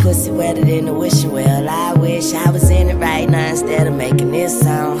bitch. Pussy wetter than the wishing well. I wish I was in it right now instead of making this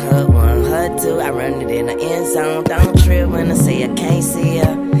song. Hood one, hood two, I run it in the end zone. Don't trip when I say I can't see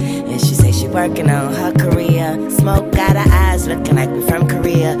her. And she say she working on her career. Smoke got her eyes looking like we from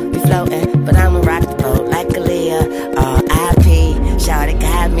Korea. We floating, but I'ma rock the boat like Aaliyah. R.I.P. Shawty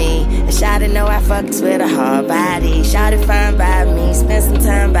got me. And Shawty know I fucks with a hard body. Shawty fine by me, spend some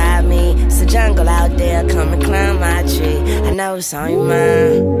time by me. It's a jungle out there, come and climb my tree. I know it's on your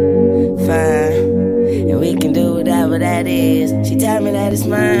mind, fine. And we can do whatever that is. She tell me that it's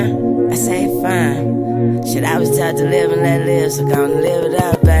mine, I say fine. Shit, I was taught to live and let live, so gonna live it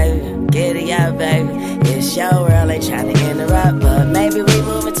up, baby. Get it out, baby. It's your world, ain't trying to interrupt, but maybe we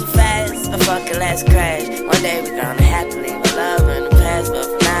moving too fast. Or fuck it, let's crash. One day we gonna have to leave a love in the past, but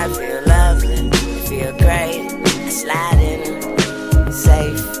for now I feel lovely, I feel great. I slide in it,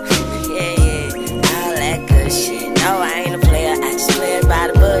 safe. all that good shit. No, I ain't a player, I just play it by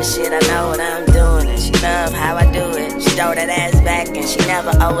the bullshit. I know what I'm doing, and she love how I do it. She throw that ass back, and she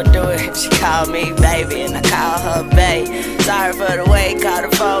never overdo it. She call me baby, and I call her bae. Sorry for the wait, call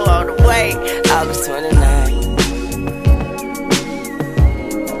the phone on the way. August 29th.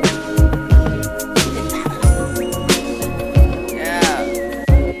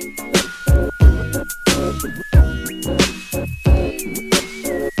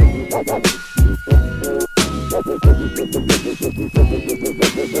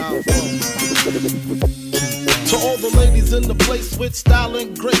 To all the ladies in the place with style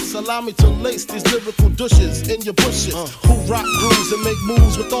and grace, allow me to lace these lyrical douches in your bushes. Who rock grooves and make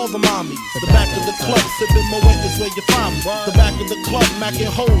moves with all the mommies. The back of the club, sipping Moet is where you find me. The back of the club, macking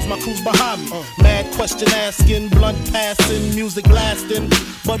holes, my crew's behind me. Mad question asking, blunt passing, music lasting.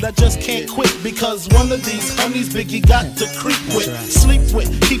 But I just can't quit because one of these honeys Biggie got to creep with, sleep with,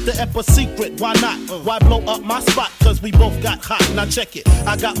 keep the ep a secret. Why not? Why blow up my spot? Cause we both got hot. Now check it.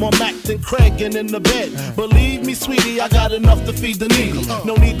 I got more Mac than Craig and in the bed. Believe me, sweetie, I got enough to feed the needy.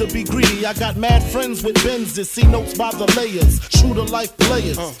 No need to be greedy. I got mad friends with Benzes. See notes by the layers. True to life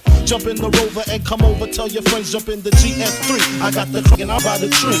players. Jump in the Rover and come over. Tell your friends jump in the GS3. I got the crack and I'm by the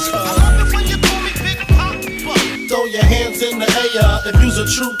tree. I love it when you call me Big Papa. Throw your hands in the air if you's a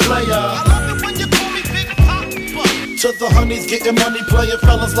true player. I love it when you call me Big Papa. To the honeys getting money, playing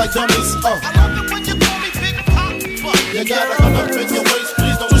fellas like dummies. I love it when you call me Big Papa. You gotta come up in your waist,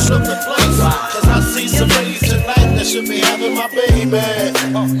 please don't slip the place. Cause I see some ladies tonight that should be having my baby. Baby.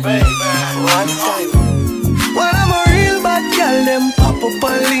 When I'm a real bad girl, them pop up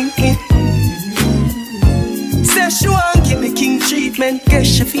and link me. Say she want give me king treatment, guess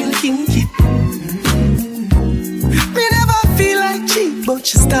she feel kinky. Me never feel like cheap, but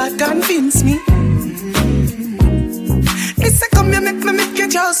she start convince me. Me say come here, make you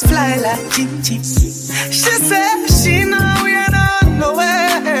just fly like Gigi. She say she know we ain't on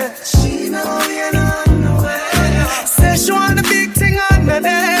nowhere. She know we ain't on nowhere. Say she want the big thing on the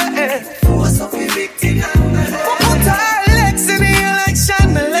day. What's up the big thing on the day? Put her legs in the air like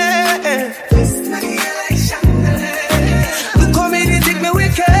chandelier. Listen to the air like chandelier. Look how me they take me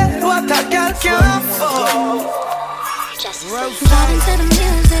wicked. What a girl can afford. Just vibing to the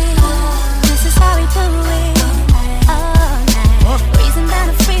music. This is how we do it. Breezing down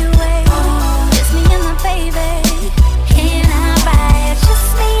the freeway, just me and my baby. Can I buy it? Just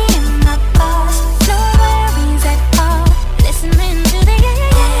me and my boss. No worries at all. Listening to the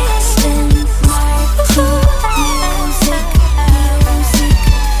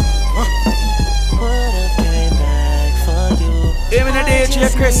Would've came back for you. Even a day,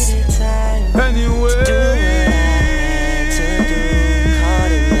 Chris. Anyway.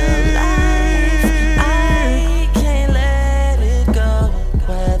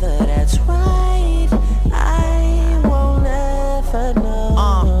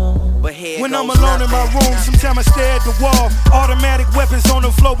 When I'm alone in my room, sometimes I stare at the wall. Automatic weapons on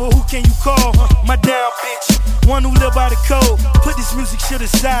the floor, but who can you call? My down bitch, one who live by the code. Put this music shit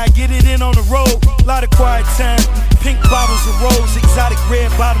aside, get it in on the road. Lot of quiet time, pink bottles of rose, exotic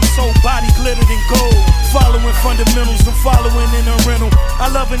red bottoms, soul body glittered in gold. Following fundamentals, I'm following in a rental. I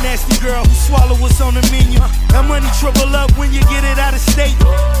love a nasty girl who swallow what's on the menu. That money triple up when you get it out of state.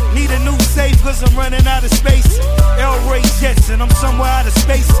 Need a new safe cause I'm running out of space. L-Ray jets and I'm somewhere out of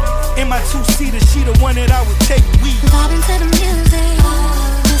space. In my two-seater, she the one that I would take. We vibing to the music.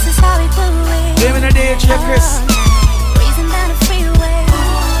 This is how we do it. Living a day, Chris. Breezing down the freeway,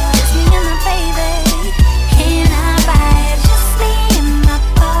 just me and my baby. Can I buy it? Just me and my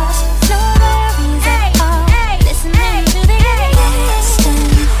boss. No worries at all. Listening to the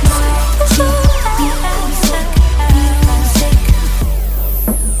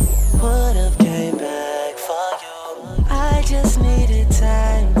Would've came back for you. I just needed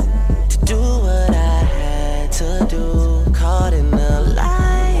time to do what I had to do. Caught in the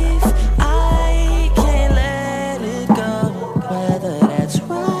life, I can't let it go. Whether that's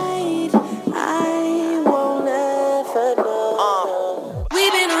right, I won't ever know.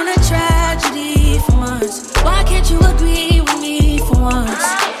 We've been on a tragedy for months. Why can't you agree with me for once?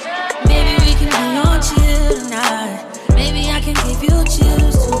 Maybe we can be on chill tonight. Maybe I can give you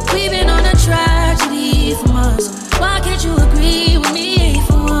chills too. We've been on a tragedy for months. Why can't you agree with me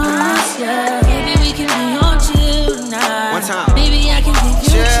for once? Yeah, maybe we can be on chill tonight. One time. Maybe I can give you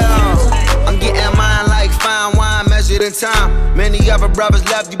chills. I'm getting mine like fine wine measured in time. Many other brothers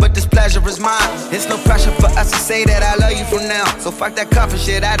love you, but this pleasure is mine. It's no pressure for us to say that I love you from now. So fuck that coffee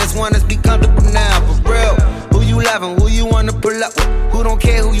shit, I just want us to be comfortable now. For real, who you loving? Who you wanna pull up with? Who don't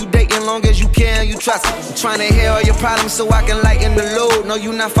care who you dating, long as you care and you trust it. I'm trying to hear all your problems so I can lighten the load. No,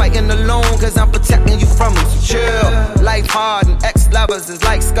 you not fighting alone, cause I'm protecting you from them. So chill. Life hard and ex-lovers is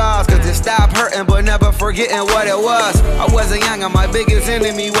like scars, cause it stopped hurting but never forgetting what it was. I wasn't young and my biggest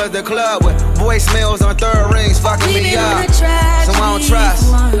enemy was the club with voicemails on third rings fucking me up. So I don't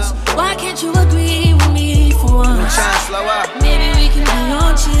trust. Why can't you agree with me for once? I'm trying to slow up. Maybe we can be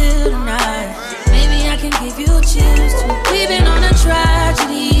on chill tonight. Maybe I can give you chills too. We've been on a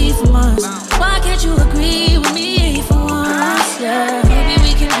tragedy for months. Why can't you agree with me for once? Yeah. Maybe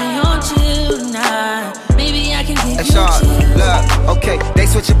we can be on chill tonight. Maybe I can give you chills. Look, okay, they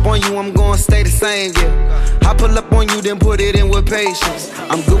switch up on you, I'm gonna stay the same, yeah. I pull up on you, then put it in with patience.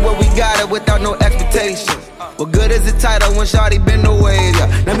 I'm good where we got it without no expectations. What good is the title when shawty been away?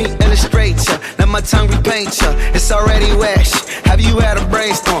 Yeah. Let me illustrate ya, let my tongue repaint ya. It's already wet. Have you had a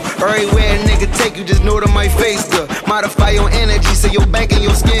brainstorm? Everywhere a nigga take you, just know that my face good. Modify your energy so your bank and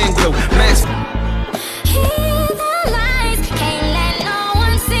your skin glow. Max.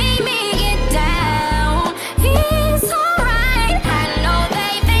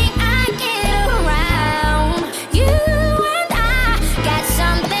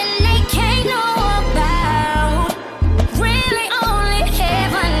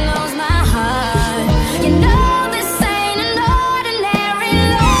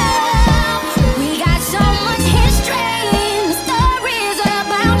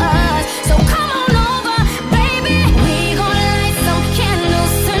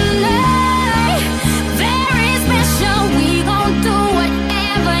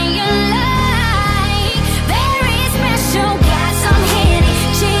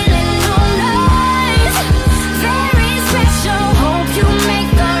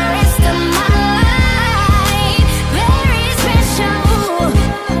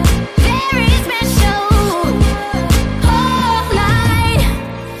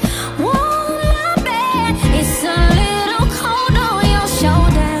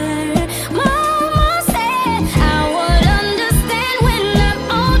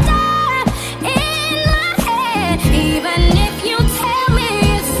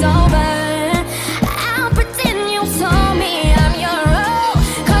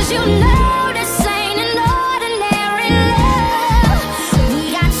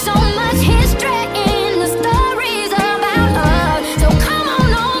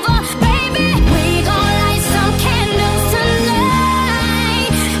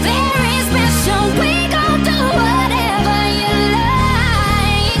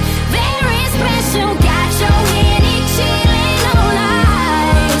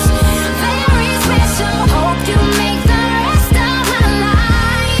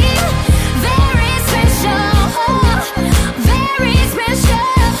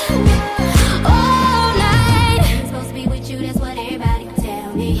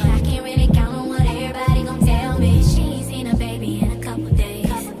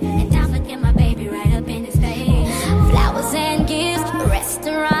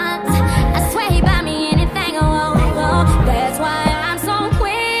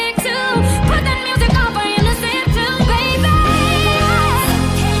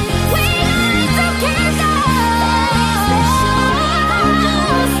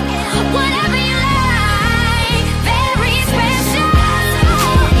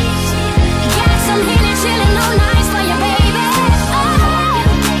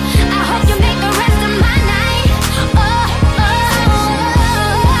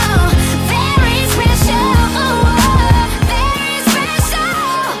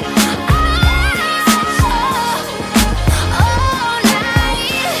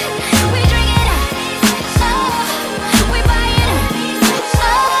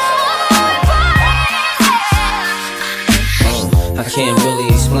 can't really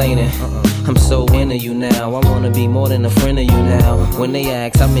explain it. I'm so into you now, I wanna be more than a friend of you now. When they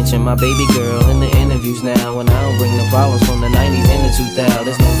ask, I mention my baby girl in the interviews now. And I don't bring the problems from the 90s and the 2000s.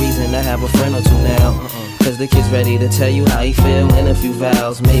 There's no reason to have a friend or two now, cause the kid's ready to tell you how he feel in a few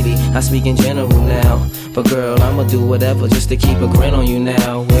vows. Maybe I speak in general now, but girl, I'ma do whatever just to keep a grin on you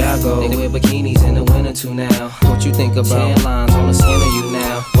now. Where I go, they wear bikinis in the winter too now. What you think about tan lines on the skin of you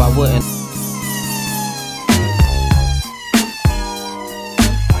now? Why wouldn't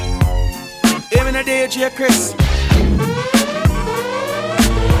Even a DJ Chris.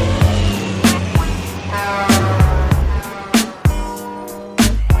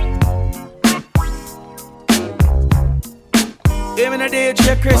 Even a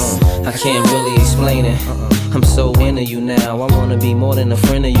DJ Chris. I can't really explain it. I'm so into into you now. I wanna be more than a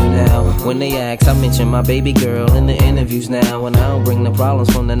friend of you now. When they ask, I mention my baby girl in the interviews now. And I don't bring the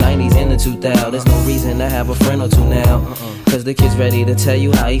problems from the 90s and the 2000s. There's no reason to have a friend or two now. Cause the kid's ready to tell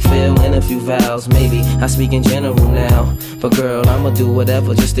you how he feel in a few vows. Maybe I speak in general now, but girl, I'ma do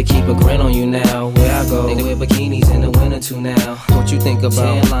whatever just to keep a grin on you now. Where I go, they wear bikinis in the winter too now. What you think about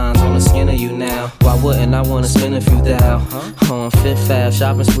tan lines on the skin of you now? Why wouldn't I wanna spend a few thou on Fifth Ave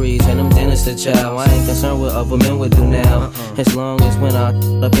shopping sprees and them dinners to chow? I ain't concerned what other men would do now, as long as when I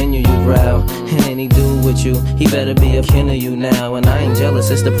up in you, you growl. And any dude with you, he better be a kin of you now. And I ain't jealous,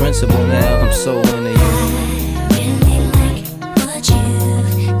 it's the principle now. I'm so into you.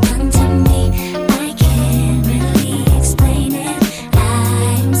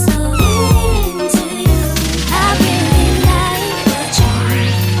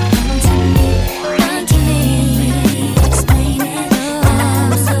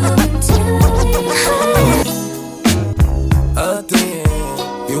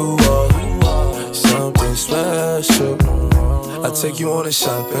 Take you on a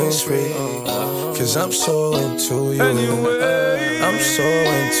shopping spree, cause I'm so into you. I'm so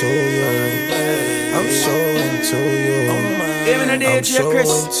into you. I'm so into you. I'm so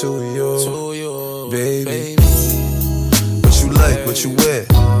into you, baby. What you like, what you wear?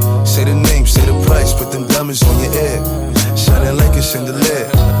 Say the name, say the price, put them diamonds on your ear. Shining like a chandelier.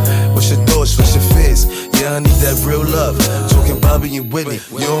 What's your thoughts, what's your fears? Yeah, I need that real love. Talking Bobby and Whitney.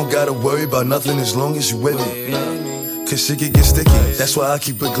 You don't gotta worry about nothing as long as you with me. Cause shit can get sticky, that's why I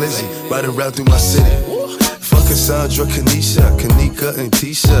keep it glizzy. Riding around through my city. Fuck Cassandra, Kanisha, Kanika and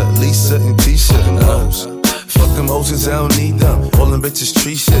Tisha, Lisa and Tisha. Fuck them hoes, I don't need them. All them bitches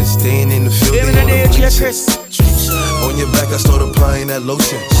tree shit, staying in the field, they on the bleachers. On your back, I start applying that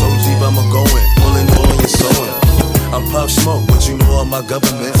lotion. So deep, I'ma go in, pulling all in your sewing. I'm Pop Smoke, but you know all my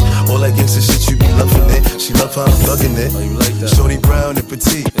governments. All that gangsta shit, you be loving it. She love how I'm thugging it. Shorty brown and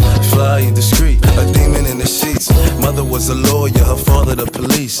petite, fly and discreet, a demon in the sheets. Mother was a lawyer, her father the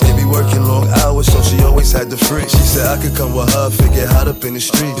police. They be working long hours, so she always had the free. She said I could come with her, figure hot up in the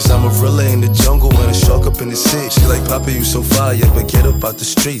streets. I'm a gorilla in the jungle and a shark up in the sea. She like, Papa, you so fire, but get up out the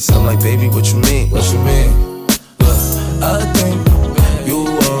streets. I'm like, baby, what you mean? What you mean? Look, I think you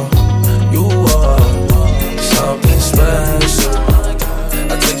are something special.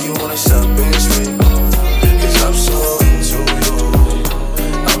 I take you on a shopping spree, cause I'm so into you.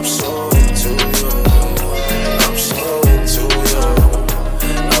 I'm so into you. I'm so into you.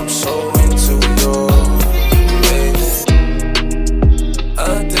 I'm so into you, baby. I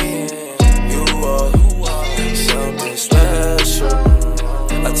think you are something special.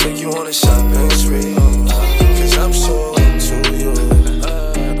 I take you on a shopping spree, cause I'm so into you.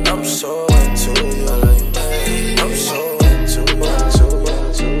 I'm so into you. I'm so into you.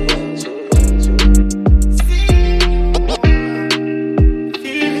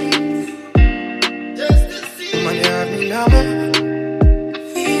 Money on me now.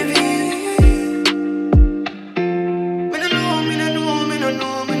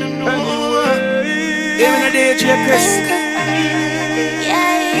 Even a day, Chris.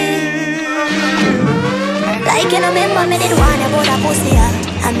 Like you know, remember me did one about a pussy,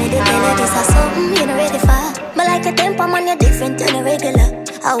 I made it melodies or something you know ready for. But like a temper man, you're different than a regular.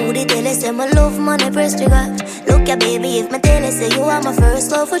 I would it tell you, say my love money press trigger. Look ya baby, if my tell you, say you are my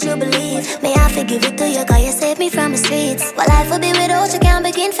first love, would you believe? May I forgive it to you, cause you saved me from the streets. But life would be without you, can't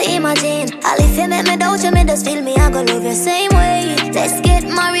begin to imagine. I'll if you make me doubt you, me just feel me, I go love you same way. Let's get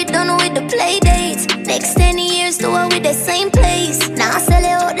married, done with the play dates. Next 10 years, do it with the same place. Now I sell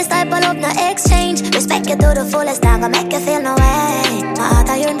you out, this type of love, no exchange. Respect you to the fullest, I gonna make you feel no way. My heart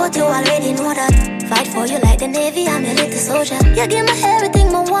I yearn, but you already know that. Fight for you like the Navy, I'm your little soldier. You give me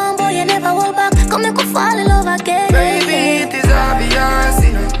everything, my one boy, you never hold back. Come make me fall in love again. Baby, it is obvious,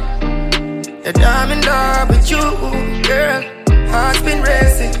 you know, that I'm in love with you, girl. Heart's been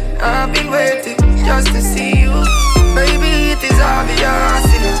racing, I've been waiting just to see you. Baby, it is obvious,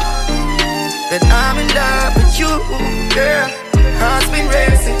 you know, that I'm in love with you, girl. Heart's been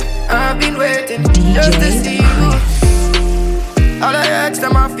racing, I've been waiting just to see you. All I ask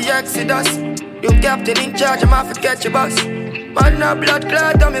them off the Exodus. You captain in charge, I'm off to catch your bus. Man, no blood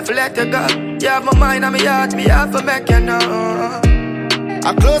clot, I'm if let you go. You have my mind and my heart, me have to make you know.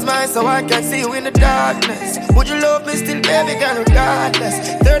 I close my eyes so I can see you in the darkness. Would you love me still, baby, girl, regardless?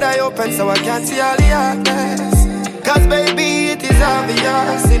 Third eye open so I can see all the darkness. Cause baby, it is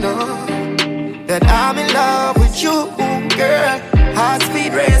obvious, you know, that I'm in love with you, girl. Heart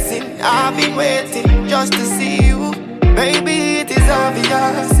speed racing, I've been waiting just to see you. Baby, it is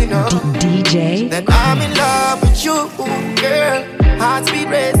obvious, you know, DJ that I'm in love with you, girl. Heart speed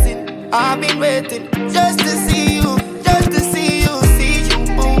racing, I've been waiting just to see you.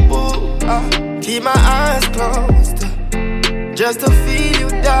 close to, just to feel you,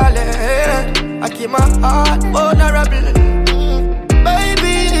 darling. I keep my heart vulnerable.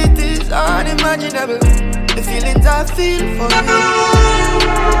 Baby, it is unimaginable. The feelings I feel for you,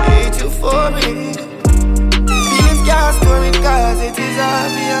 hate you for me. Feelings can't store it 'cause it is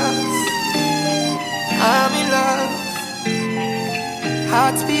obvious. I'm in love,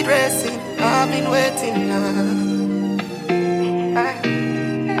 heart speed racing. I've been waiting now.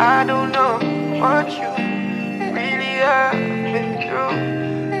 I don't know what you really have been through.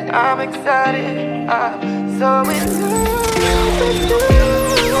 I'm excited, I'm so in love with you.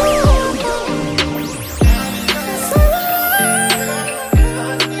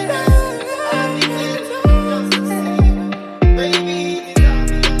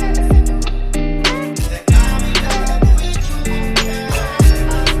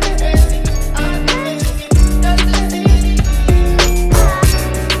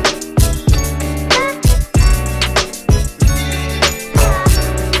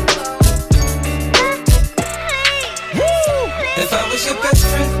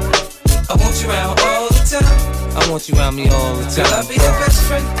 I want you around me all the time. Girl, I'll be your best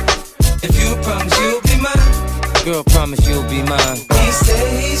friend. If you promise you'll be mine. Girl, promise you'll be mine. He said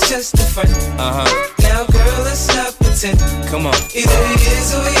he's just a friend. Now, girl, let's not pretend. Come on. Either he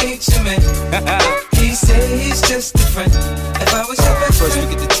is or he ain't your man. He said he's just a friend. If I was your best First friend.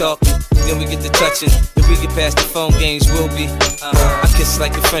 we get to talking, then we get to touching. Then we get past the phone games, we'll be. I kiss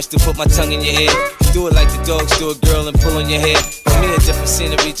like the French to put my tongue in your ear. Do it like the dogs do a girl and pull on your hair. For me, a different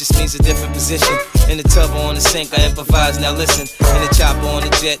scenery just means a different position. In the tub or on the sink, I improvise, now listen. In the chopper on the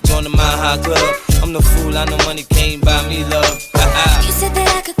jet, join the Mile High Club. I'm no fool, I know money can't buy me love. You said that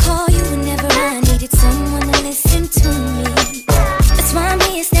I could call you whenever I needed someone to listen to me. That's why I'm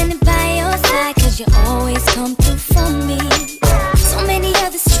here standing by your side, 'cause you always come through for me. So many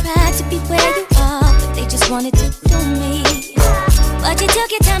others tried to be where you are, but they just wanted to do me. But you took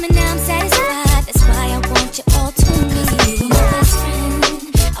your time and now I'm satisfied. That's why I want you all to me. 'Cause you're my best friend,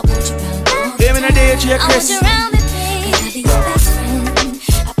 I want you around all the time. I want you around me, babe. 'Cause I'll be your best friend.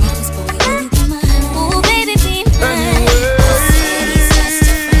 I promise, boy, you'll be mine. Oh, baby, be mine. I said he's just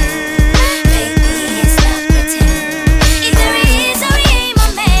a friend. Baby, it's not pretend. Either he is or he ain't my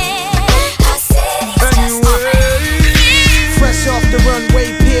man. I said he's just a friend. Fresh off the runway,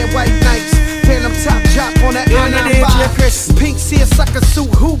 pair white nights. Phantom top drop on that I-95. Pink seersucker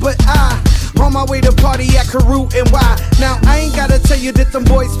suit, who but I? On my way to party at Carew and why? Now I ain't gotta tell you that them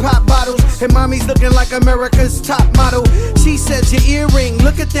boys pop bottles, and mommy's looking like America's top model. She says your earring,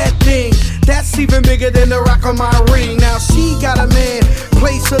 look at that thing. That's even bigger than the rock on my ring. Now she got a man,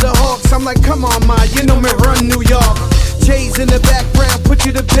 plays for the Hawks. I'm like, come on, ma, you know me run New York. Jay's in the background, put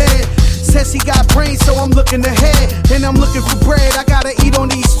you to bed. Says he got brains, so I'm looking ahead. And I'm looking for bread, I gotta eat on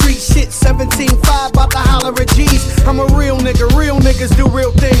these streets. Shit, 17-5, about to holler at G's. I'm a real nigga, real niggas do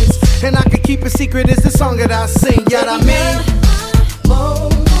real things. And I can keep it secret, it's the song that I sing. Yeah, I mean,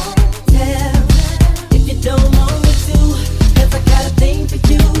 won't tell if you don't want me to, 'cause I got a thing for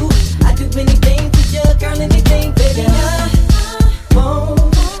you. I do anything for you, girl, anything for you.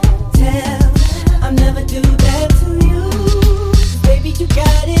 Won't tell, I'll never do that to you. Baby, you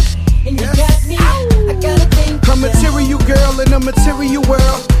got it, and you got me. I got a thing for a material girl in a material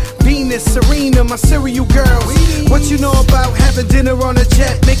world. Venus, Serena, my cereal girls. What you know about having dinner on a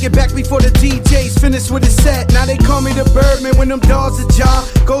jet? Make it back before the DJ's finished with his set. Now they call me the Birdman when them dogs are jaw.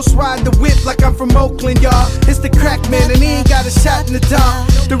 Ghost ride the whip like I'm from Oakland, y'all. It's the crack man and he ain't got a shot in the dark.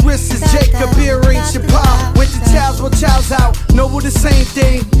 The wrist is Jacob, earrings Chappelle. Went to Child's, well Child's out. Noble the same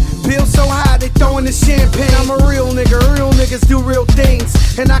thing. Bill so high they throwing the champagne. I'm a real nigga, real niggas do real things.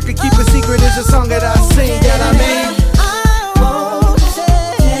 And I can keep a secret, it's a song that I sing, that I mean.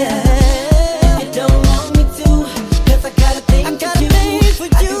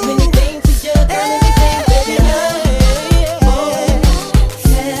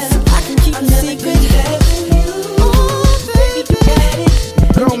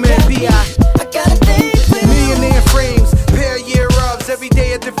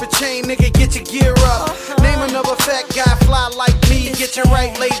 Chain, nigga, get your gear up. Name another fat guy, fly like me. Get your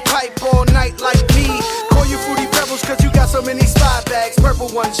right leg pipe all night like me. Call you Fruity Pebbles, 'cause you got so many spy bags. Purple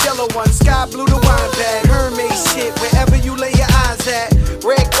ones, yellow ones, sky blue the wine bag. Hermes shit, wherever you lay your eyes at.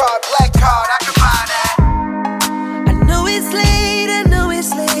 Red card, black card, I can buy that. I know it's late, I know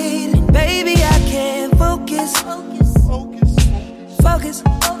it's late. And baby, I can't focus. Focus.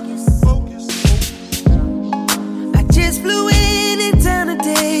 I just flew in town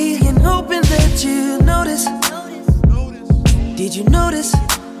today and hoping that you notice. Did you notice?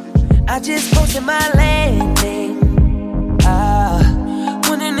 I just posted my landing.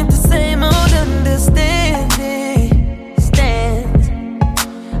 Wondering if the same old understand.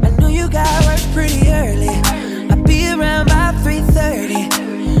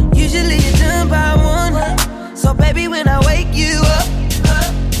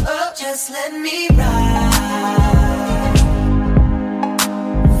 just let me ride.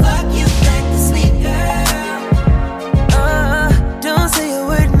 Fuck you back to sleep, girl. Don't say a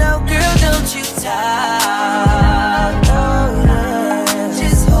word, no, girl, don't you talk. Oh, yeah.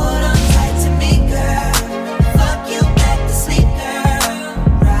 Just hold on tight to me, girl. Fuck you back to sleep, girl.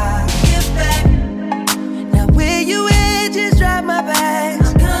 Rock you back. Now where you at, just drive my back.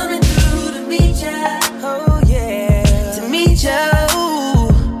 I'm coming through to meet ya. Oh, yeah. To meet ya.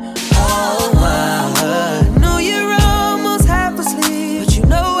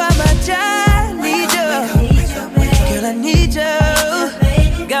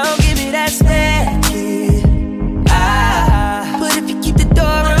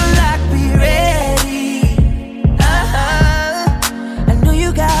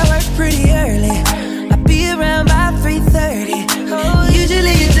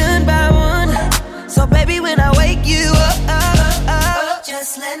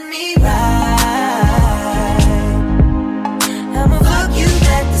 Just let me ride. I'ma fuck you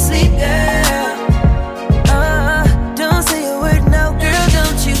back to sleep, girl. Don't say a word, no, girl,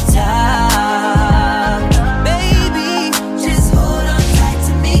 don't you talk. Baby, just hold on tight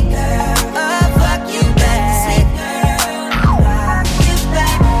to me, girl. Fuck you back to sleep, girl. Rock you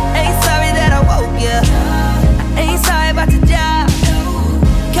back. Ain't sorry that I woke ya. Ain't sorry about the job.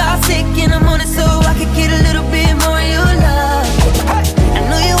 Call sick in the morning so I could get a little bit more of your love. I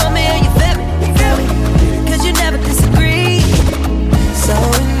know you want me and you feel me, cause you never disagree. So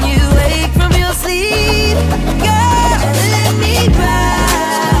when you wake from your sleep, girl, let me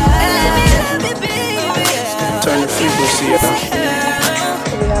ride. Let me love you, baby. Turn the frequency up.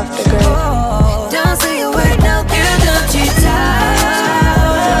 We off the grid. Don't say a word, no, girl, don't you talk.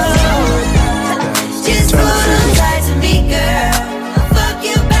 Just hold on tight to me, girl. I'll fuck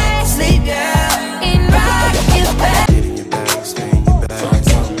you back to sleep, girl. And rock you back.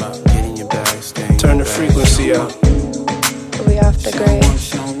 Turn the frequency up. We off the grid.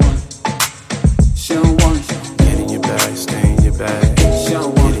 Get in your bag, stay in your bag.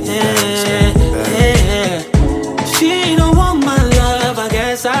 She don't want my love, I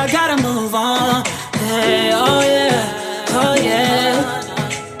guess I gotta move on. Hey, oh yeah, oh yeah.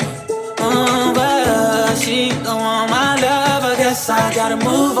 But she don't want my love, I guess I gotta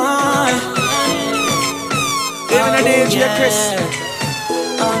move on. Living a day, Chris.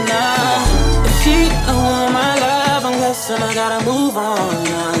 Oh no, if she don't want my love, I'm guessing I gotta move on.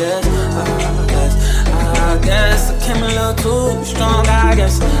 I guess I came a little too strong, I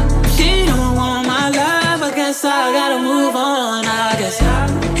guess. If she don't want my love, I guess I gotta move on, I guess.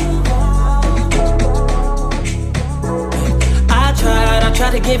 I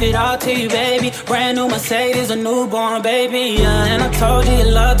tried to give it all to you, baby. Brand new Mercedes, a newborn baby, yeah. And I told you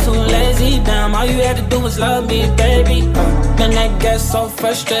your love too lazy, damn. All you had to do was love me, baby. And that gets so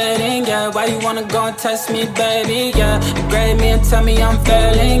frustrating, yeah. Why you wanna go and test me, baby, yeah. Degrade me and tell me I'm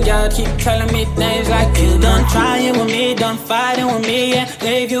failing, yeah. Keep telling me things like you done trying with me, done fighting with me, yeah.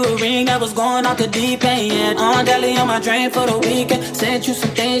 Gave you a ring that was going off the deep end, yeah. On daily on my drain for the weekend. Sent you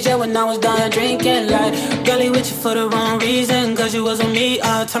some things, yeah, when I was done drinking. Like, girlie with you for the wrong reason, cause you was with me,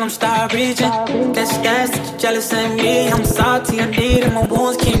 tell them stop reaching. Guess that's jealous of me. I'm salty, I need it, my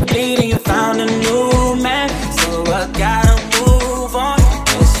wounds keep bleeding. You found a new man, so I gotta move on.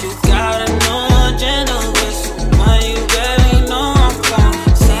 Guess you got a new agenda with someone you barely know. I'm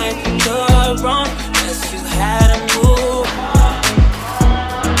gonna say you're wrong, guess you had to move on.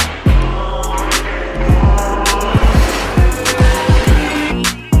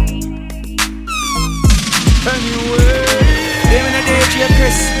 Anyway, living a day,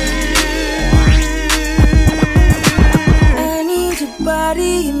 Chris. I need your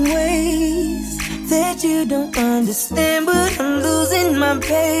body in ways that you don't understand, but I'm losing my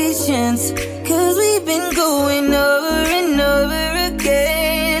patience. Cause we've been going over and over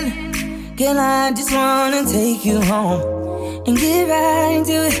again. Girl, I just wanna take you home and get right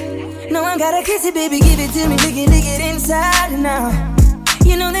into it. No, I gotta kiss it, baby, give it to me, lick it inside and out.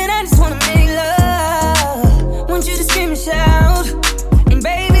 You know that I just wanna make love, want you to scream and shout. And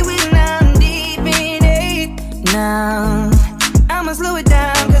baby, we're now deep in it. Now, I'ma slow it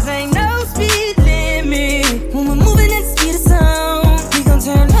down, cause ain't no speed limit. When we're moving at the speed of sound, we gon'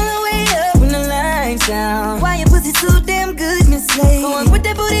 turn all the way up when the lights down. Why your pussy so damn good, Miss Lady? Go on, put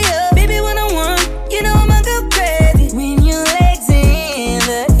that booty up, baby, when I want. You know I'ma go crazy when your legs in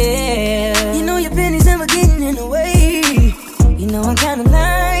the air. You know your pennies never getting in the way. You know I'm kinda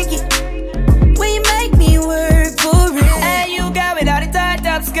like it when you make me work for it. Hey, you got it all the tied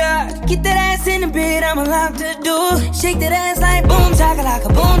up skirt. Get that ass in the bed, I'ma lock the door. Shake that ass like boom chakalaka,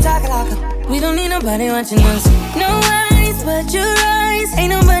 boom chakalaka. We don't need nobody watching us. No eyes but your eyes.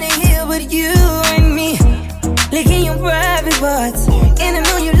 Ain't nobody here but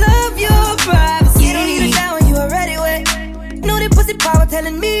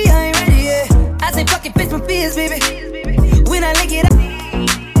is, baby. When I lick it up.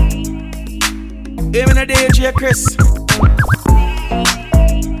 Even a DJ Chris.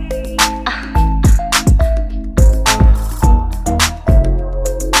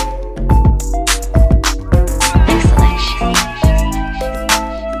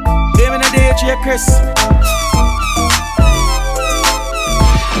 Even a DJ Chris.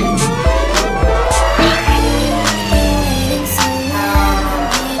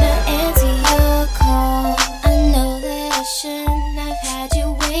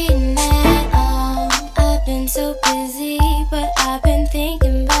 So busy, but I've been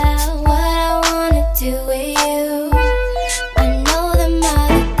thinking about what I wanna do with you. I know them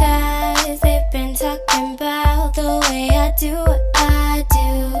other guys, they've been talking about the way I do what I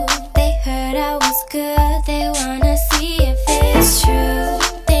do. They heard I was good, they wanna see if it's true.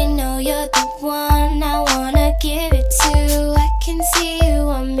 They know you're the one I wanna give it to. I can see you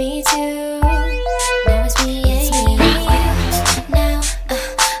want me too. Now it's me and you. Now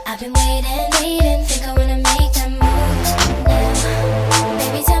I've been waiting, think I wanna make that move now.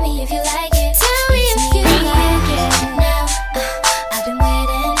 Baby, tell me if you like it. Tell me if you like it now. I've been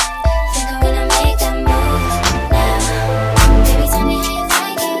waiting, think I wanna make that move now. Baby, tell me if you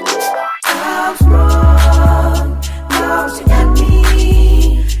like it. I'm wrong, no, she got me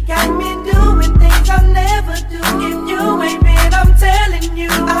doing things I'll never do. If you ain't been, I'm telling you,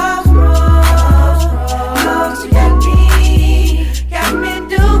 I'm wrong, no, she got me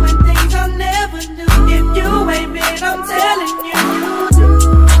doing things I'll never do. If you ain't been, I'm telling you,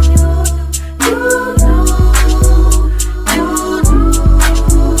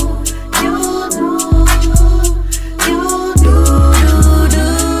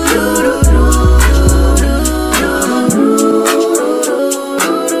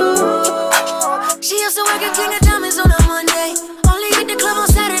 She used to work at King of Diamonds on a Monday. Only hit the club on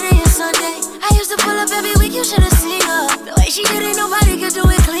Saturday and Sunday. I used to pull up every week, you should've seen her. The way she did it, nobody could do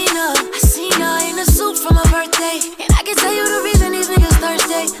it cleaner. I seen her in a suit for my birthday, and I can tell you the reason these niggas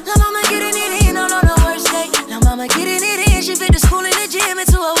thirsty. La mama getting it in on the worst day. La mama getting it in, she fit the school and the gym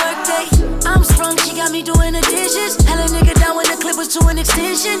into a work day. I'm sprung, she got me doing the dishes. Hell a nigga down when the clip was to an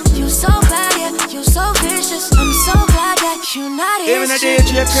extension. You so bad, yeah, you so vicious. I'm so glad that you not his shit.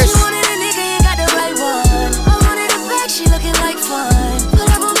 She wanted a nigga, ain't got the right one. I wanted a bag, she looking like fun. Put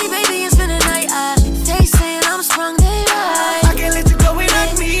up on me, baby, and spend the night. They saying I'm sprung, they right. I can't let you go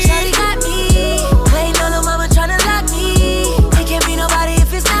without me. Shawty got me waiting on her mama tryna lock me. It can't be nobody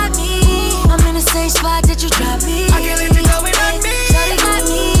if it's not me. I'm in the same spot that you dropped me. I can't let you go without me. Shawty got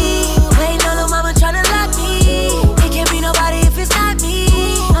me waiting on her mama tryna lock me. It can't be nobody if it's not me.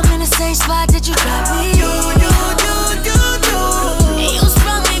 I'm in the same spot that you dropped me. And you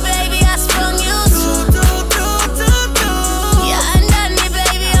sprung me, baby, I sprung you too. Yeah, undone me,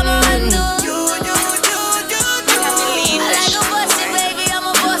 baby, I'm a undo. I like a bossy, baby, I'm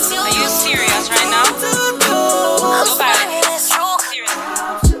a boss you. Are you serious right now? I'm sprung, it's true.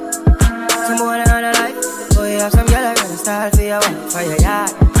 Some more than a life. Oh, you have some girl I gonna start for your wife, for your yard.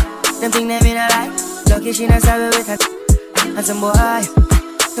 Them think them in a life. Lucky she not sorry with her. And some boy,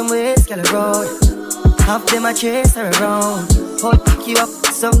 some ways girl road. Half them a chase her around. Hold pick you up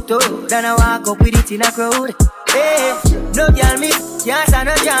some toe. Then I walk up with it in a crowd. Hey, no girl me can't stand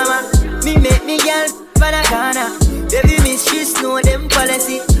no drama. Me make me girl for the corner. Baby miss she know them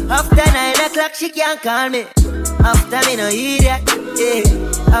policy. After 9 o'clock she can't call me. After me no hear that, yeah.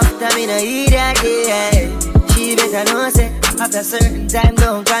 After me no hear that, yeah. She better know say after certain time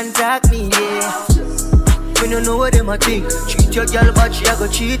don't contact me, yeah. We don't know what them a think. Treat your girl but she a go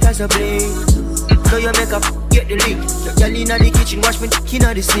cheat as a blame. So you make up get the link. Your girl inna the kitchen wash me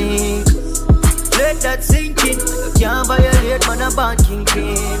inna the sink. Let that sink in. You can't violate man a bad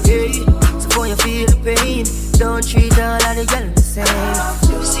kingpin, yeah. So when you feel the pain, don't treat all of the girl the same.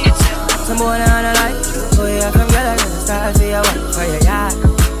 Some boy on a life. Oh yeah, from girl I gonna start for your wife, for your yard.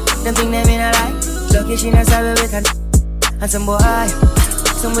 Them think them in a life. Lucky she not sorry with her. And some boy,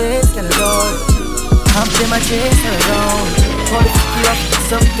 some ways can go. Half them a chase her around. Hold it you up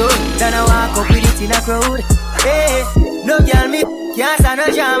some good. Then I walk up with it in a crowd. Hey, no girl me can't stand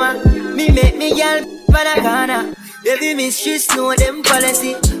no drama. Me make me girl for the corner. Baby miss she know them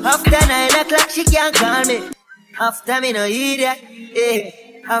policy. After 9 o'clock she can't call me. After me no hear that, yeah.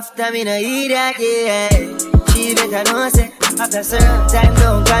 After me no hear that, yeah. She better know say after certain time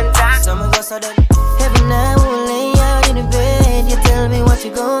don't contact. Some of us are done. Every night we'll lay out in the bed. You tell me what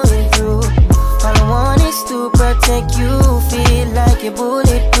you're going through. All I want is to protect you. Feel like you're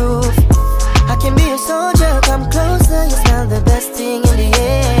bulletproof. I can be a soldier, come closer. You smell the best thing in the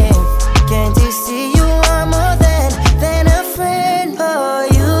air. Can't you see you are more than a friend? Oh,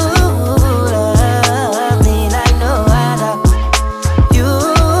 you love me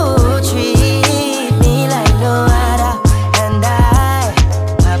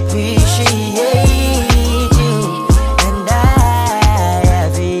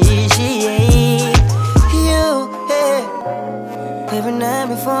time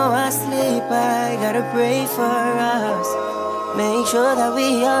before I sleep, I gotta pray for us. Make sure that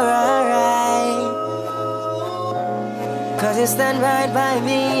we are alright. Cause you stand right by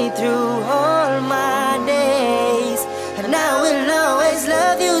me through all my days. And I will always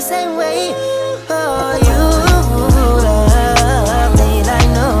love you same way. Oh, you love me like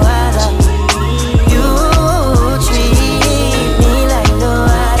no other. You treat me like no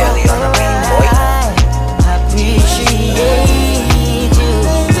other. I appreciate you.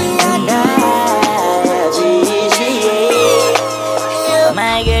 And I appreciate you.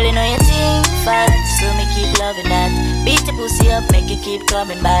 My girl, you know you think fast, so me keep loving that. Beat the pussy up, make it keep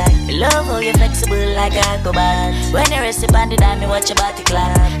coming back. Me love how you flexible like alcohol. When you rest upon the dime, me watch your body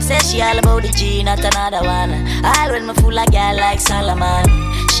clap. Say she all about the G, not another one. All when me fool a girl like Solomon.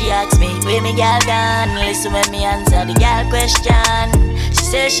 She asks me, where me girl gone? Listen when me answer the girl question. She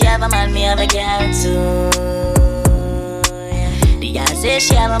says she have a man, me have a girl too. The girl says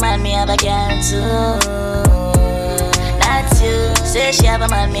she have a man, me have a girl too. That's you. Say she have a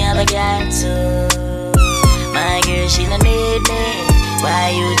man, me have a girl too. My girl, she don't need me. Why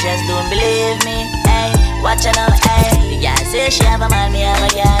you just don't believe me? Hey, watch her now, hey. The girl say she have a man, me have a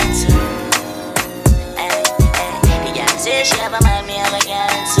girl too. Hey, hey. The girl say she have a man, me have a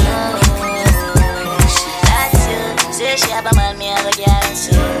girl too. That's you. Say she have a man, me have a girl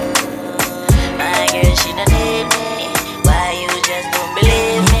too. My girl, she don't need me. Why you just don't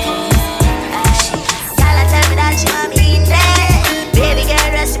believe me? Hey. Girl, I tell me that she want me in there. Baby girl,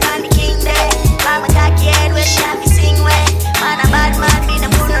 rest upon the king there. Mama cocky head where she happy sing way. Man a bad man, me no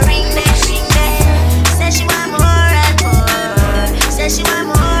put no ring there, ring there. Say she want more and more. Say she want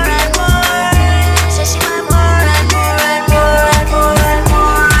more and more. Say she want more and more and more and more and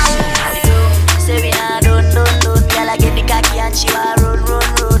more. How we do? Say we nah done. Girl I get the cocky and she want run.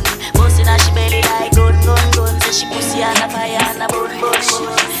 Bustin' her she belly like gun. Say she pussy and a fire and a bun.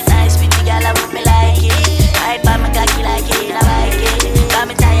 Nice pretty girl I want me like it. Ride by my cocky like it, I like it. Got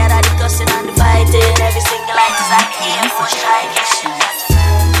me tired of the cussing and the fighting. Every single light is like the air for shining.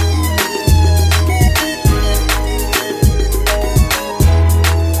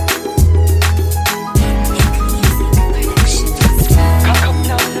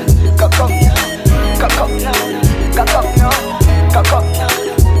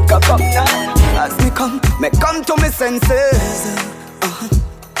 As me come to me senses.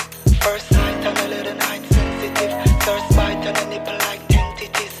 First sight and a little night sensitive. First bite and a nipple like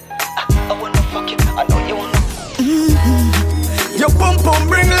tentities. I wanna fuck you, I know you wanna. Your pum pum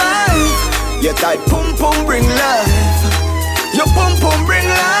bring life. Your tight pum pum bring life. Your pum pum bring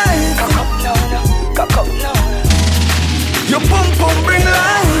life. Cock up now. Your pum pum bring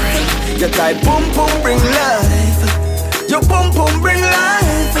life. Your tight pum pum bring life. Your pum pum bring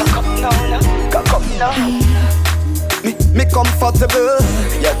life. Cock up now. Me comfortable.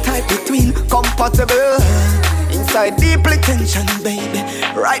 Your tight between compatible. Inside deeply tension, baby.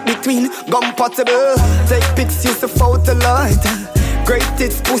 Right between compatible. Take pics, use the photo light. Great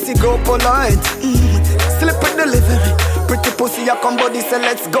tits, pussy, go polite. Slip with delivery. Pretty pussy, I come body, say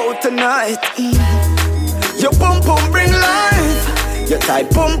let's go tonight. Your pum pum bring life. Your tight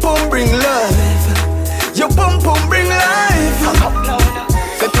pum pum bring life. Your pum pum bring life.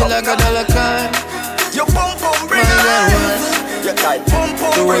 Feel like a dollar kind. Your pum pum bring life. Your tight pum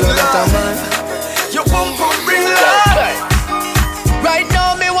pum bring life. Your pum pum bring life. Right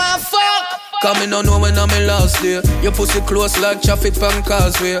now me want fuck. Come me no know when I'm in last day. Your pussy close like traffic on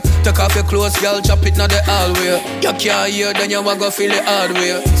causeway. Take off your clothes, girl, chop it now the hallway. You can't hear, then you want go feel it hard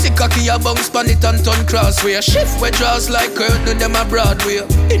way. See cocky a bounce pan it and turn crossway. Shift where draws like curtain, them a Broadway.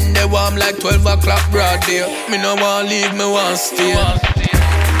 In the warm like 12 o'clock broad day. Me no want leave, me want stay.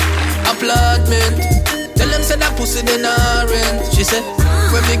 Applaudment. Tell them say that pussy they not rent. She said,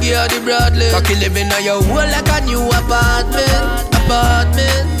 when me give her the broadly. Cocky living on your whole like a new apartment.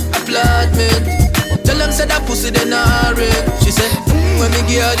 Applaudment. Tell them say that pussy they not rent. She said, when me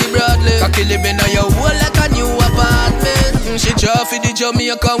give her the broadly. Cocky living on your whole like a new apartment. She draw for the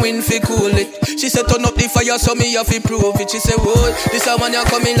Jamaica win fi cool it. She said turn up the fire so me have to prove it. She said whoa, this a man ya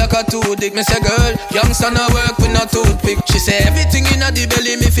coming like a two dick. Me say girl, youngster no work with no toothpick. She say everything in the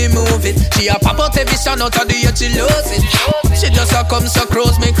belly me fi move it. She a pop out every sound out of the ear she lose it. She just a come so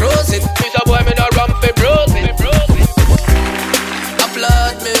cross me cross it. She's a boy me no ramp fi bros it.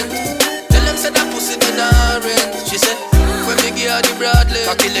 Applaudment. Tell them say that pussy they not rent. She said when me give her the broadly.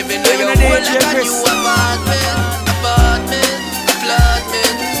 Cocky living on your whole like a new apartment. Applaudment.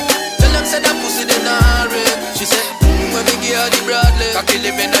 Tell them say that pussy they not rent. She said when me give her the broadly. Cocky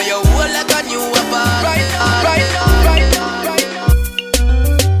living on your whole like a new apartment. Right now.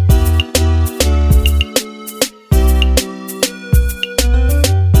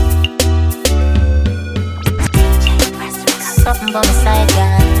 something by my side,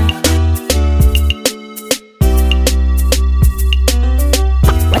 girl.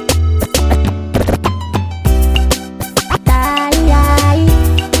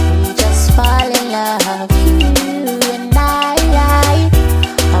 We just fall in love, you and I.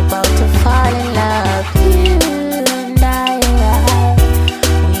 About to fall in love, you and I.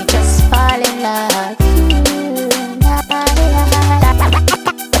 We just fall in love, you and I.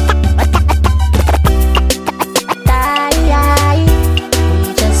 We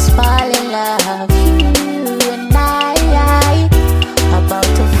just fall in love, you and I. About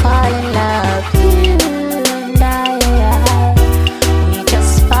to fall in love, you and I. We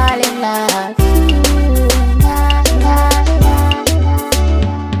just fall in love, you and I.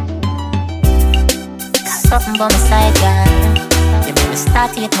 Something by my side, girl. You made me start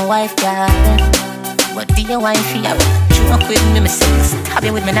to hit my wife, girl. What do you want for you? Drunk with me, stab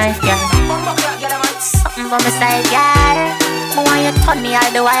you with my knife, girl. Something by my side, girl. Why you turn me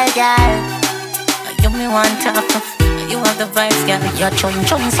all the while, girl? You me want to, you have the vibes, girl. Your chun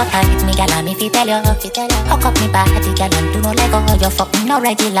so tight, me girl. And if you tell you, hook up me body, girl, and do no lego. You fuck me no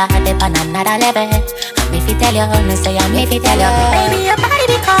regular, dip on another level. And if you tell you, me say I'm if you tell you, baby, your body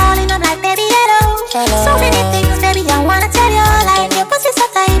be calling, I'm like, baby, hello. So many things, baby, I wanna tell you. Like your pussy so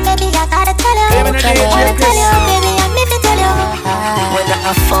tight, baby, I gotta tell you. I wanna tell you, baby, I'm if you tell you. Whether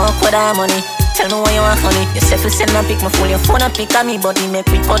I fuck with our money, tell me what you want, honey. You say if you send a pic, my phone, your phone a pic of me body.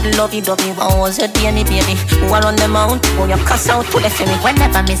 Make me cuddle lovey-dovey. What was your DNA, baby? Who are on the mount? Who you cuss out to left me?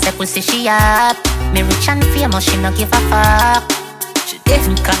 Whenever me say pussy, she up. Me rich and famous, she no give a fuck. She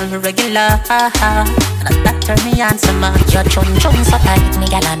didn't call me regular, and that turn me on some more. Your chun so tight, me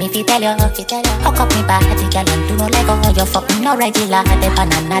gal, and if you tell you, hook up me body, gal, and do no lego. You fuck me no regular, dip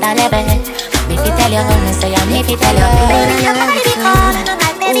on another level. And if you tell you, me say I'm if you tell you, baby, your body be calling, I'm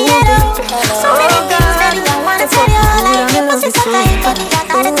like, baby, hello. So many things, baby, I wanna tell you. Like your pussy so tight, baby, I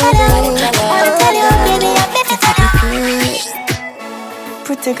gotta tell you. Wanna tell you, baby, I'm if you tell you.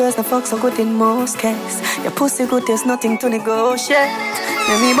 Pretty girls, the fuck so good in most cases. Your pussy good, there's nothing to negotiate.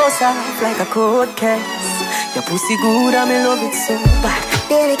 Let me boss up like a cold case. Your pussy good, I'm in love with so bad.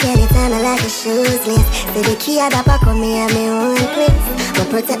 Baby, can you tell me like a shoes list? Say the key at the back of me and me own place. But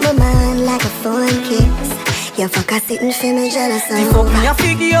protect my man like a phone kiss. You fuck a sitting for me jealous of. You fuck me a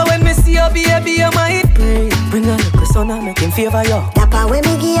figure when me see your baby, you might breathe. Bring a little son and make him favor you. That part when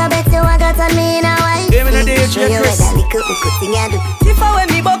me give you bet you I got on me in a white. Give me the day, show you what that little thing I do. If I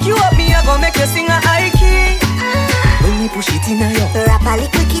when me buck you up, me I gon' make you sing a high key. When me push it in a yo. Rap a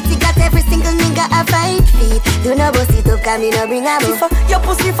little kitty got every single nigga a 5 feet. Do no bust it up, cause me no bring a boo. Your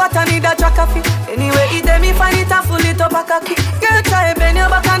pussy fat and need a jack of it. Anyway, it me find it and full it up a cocky. Girl, try bend your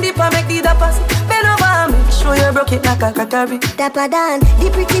back and dip and make the pass. Bend over me, show you broke it like a crockery. Dapper Dan,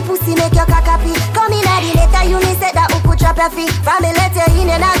 the pretty pussy make your cock happy. Come in at the letter, you me said that who could trap your feet. From the letter, you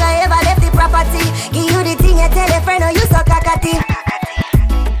never ever left the property. Give you the thing, you tell a friend, or you so cockatty.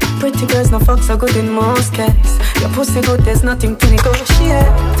 Pretty girls, no fuck so good in most cases. Your pussy good, there's nothing to negotiate.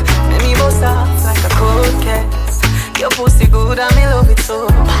 Make me boss up like a cold case. Your pussy good, I'm in love with so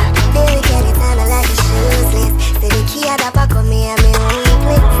bad. Baby, can you tell me like a shoes list? Say the key at the back of me and me own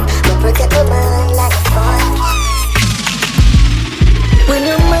place. But protect my man like a phone. When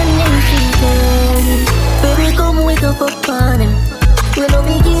your man is cheating, baby, come wake up on him. We don't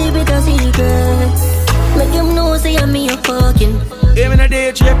be keep it a secret. Make him know say I'm me a fucking. Even a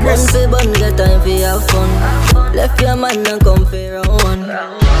day, One for bun, get time for your fun. Left your man and come for round one.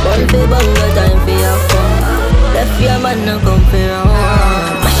 One for bun, get time for your fun. Left your man and come for round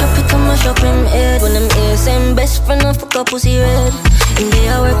one. Mash up him head. When them ears, same best friend and fuck a pussy red. In the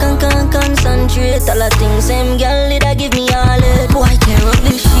hour can't concentrate. All the things, same girl did I give me all it. Why tear up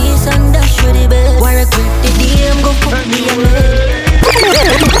the sheets and dash with the bed? Why regret the DM, go fuck me a man.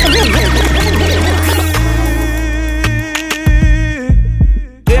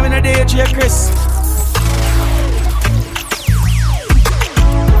 Give me a day, Chris.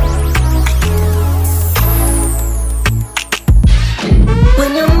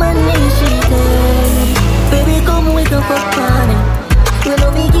 When your man is cheating, baby, come wake up on him. We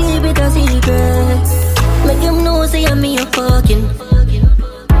don't be keep it a secret. Make him know say I'm me a fucking.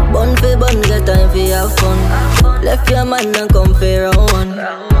 Bun for bun, get time for your fun. Left your man and come for round one.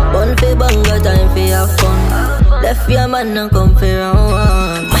 Bun for bun, get time for your fun. Left your man and come for round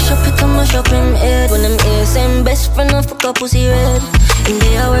one. Mash up him head. When them ears, same best friend and fuck a pussy red. In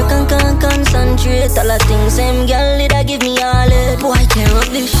the hour can't concentrate. All the things, same girl did I give me all it. Why tear up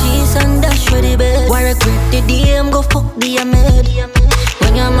the sheets and dash with the bed? Why regret the DM, go fuck the amid.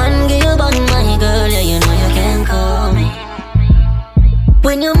 When your man give you bun, my girl, yeah, you know you can't call me.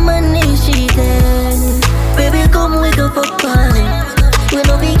 When your man is cheating, baby, come wake up on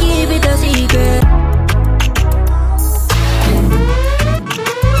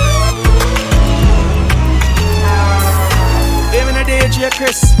DJ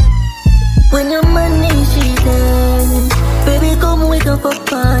Chris. When your money she done, baby come wake up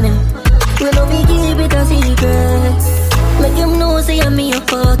on him. We know we keep it a secret. Make him know say I'm me a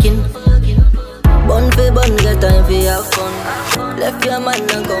fucking. Bun for bun, get time for have fun. Left your man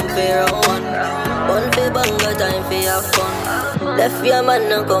and come for round. Bun for bun, get time for have fun. Left your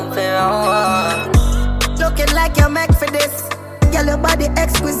man and come for round. Looking like you're made for this. Girl, your body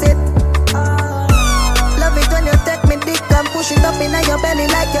exquisite. Love it when you take me dick and push it up in your belly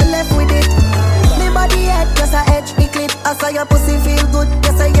like you're left with it. Me body head just a edge the clip. I saw your pussy feel good.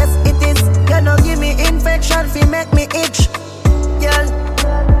 Yes, yes it is. You know give me infection, fi make me itch. Girl,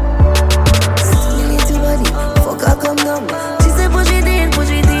 little body, fuck her come down. She say push it in,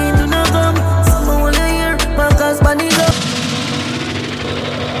 do not come. Someone wanna hear my cause panic up.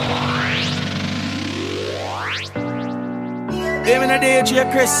 Even a DJ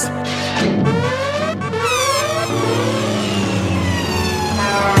Chris.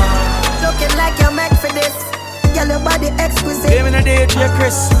 Looking like you're made for this. Girl, your body exquisite. Even a DJ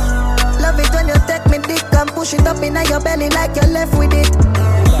Chris. Love it when you take me dick and push it up in your belly like you're left with it.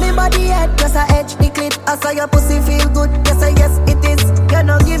 Me body head just a edge the clip. I saw your pussy feel good. Yes, yes it is. You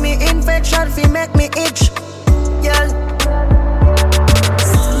know give me infection, fi make me itch. Girl,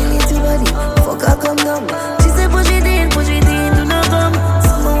 little body, fuck her come down. She say push it in, do not come.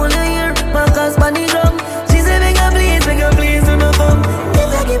 Someone wanna hear my cause panic drum. She say beg her please, do not come. If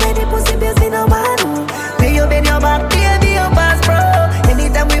I give me the pussy, please me no man. May you bend your back, baby, your pass bro.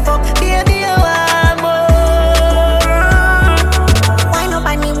 Anytime we fuck, baby, you want more. Wind up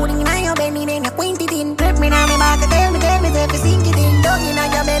on me, wood in your belly, then you quint it in. Grip me now, me back, tell me, say if you sink it in. Dog in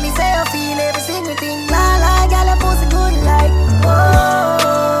your belly, say you feel every single thing. La la, girl, your pussy good like,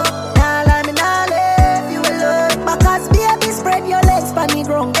 oh. Nah, lie me, nah, leave you alone. Because baby, spread your legs pan the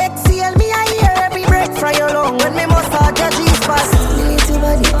ground. Exhale me, I hear every breath from your lung. When me must start your G's fast. Little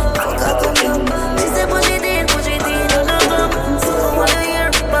body, fuck up, come down. She say push it in, do not come. Someone wanna hear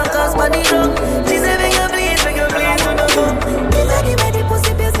my cause panic drum. She say beg you please, do not come. If I give me the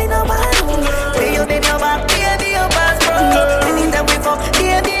pussy, please me no man. May you bend your back, baby, your pass bro. Anytime we fuck,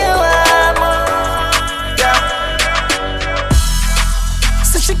 baby, you want more.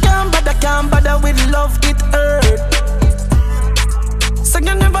 So she can't bother with love, it hurt. So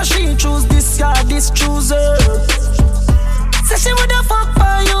you never she choose this guy, this choose her. Say she woulda fuck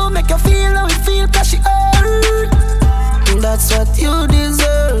for you, make you feel how it feel, cause she hurt. That's what you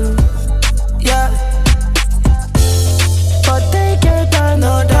deserve, yeah. But take your time,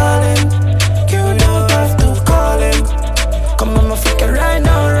 no darling. You don't have to call him. Come on, my fucker, right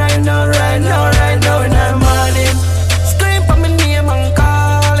now in the morning. Scream for my name and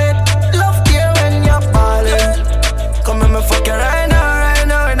call it. Love you when you're falling. Come on, my fucker, right now in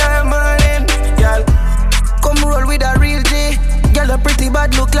the morning. Girl, come roll with a real G. Girl, a pretty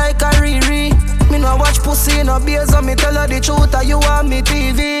bad look like a Riri. Me no watch pussy, no beers, so me tell her the truth, or you want me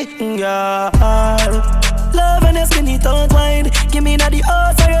TV. Girl, love and your skinny tongue wine. Give me not the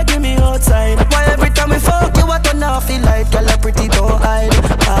house, or you give me outside. Why every time we fuck you, what on off feel like? Girl, a pretty don't hide.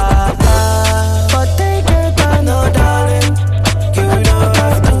 But take your time, no darling. You don't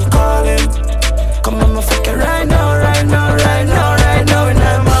have to call him. Come on, my fucker, right now in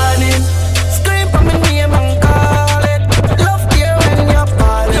the morning. Scream for my name and call it. Love you when you're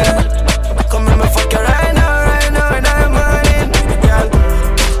falling. Come on, my fucker, right now in the morning. Girl.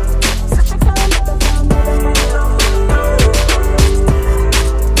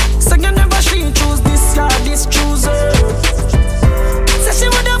 So you never she choose this guy, this choose her. Say she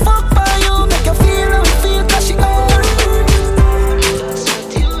woulda fuck for you, make you feel how it feel, cause she hurt.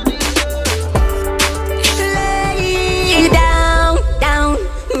 Lay down.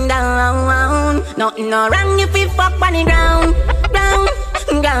 Nothing no wrong if we fuck on the ground.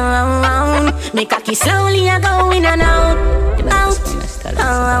 Me cocky slowly a go in and out.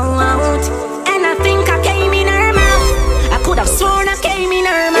 And I think I came in her mouth. I could have sworn I came in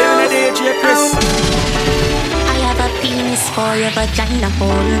her mouth. I have a penis for your vagina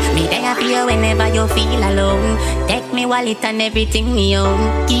hole. Me there for you whenever you feel alone. Take me wallet and everything me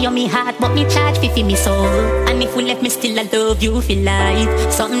own. Give you me heart but me charge for me soul. And if we left me still I love you for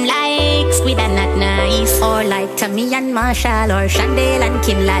life. Something like squid and not nice. Or like Tammy and Marshall or Chandel and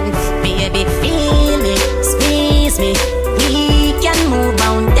Kinlan. Baby feel me, squeeze me. We can move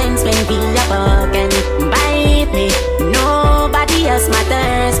mountains when we are walking. Bite me, nobody else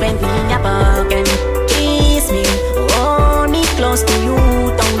matters when we are walking. Kiss me, hold me close to you,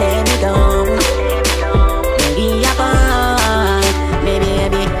 don't let me go.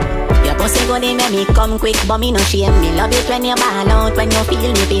 Baby, your pussy go body make me come quick, but me no shame. Me love it when you ball out, when you feel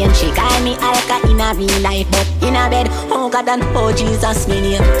me pain. She call me Alka in a real life, but in a bed, oh God and oh Jesus, me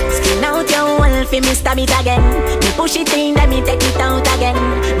name. Skin out your wall for me stab it again. Me push it in, then me take it out again.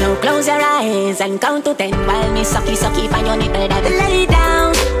 Now close your eyes and count to 10 while me sucky on your nipple. That lay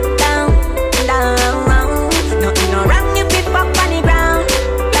down, down, down. Nothing no wrong if it fuck on the ground.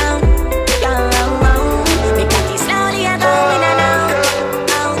 Down, down. Me cocky slowly a going and out.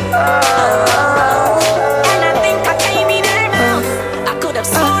 And I think I came in her mouth. I could have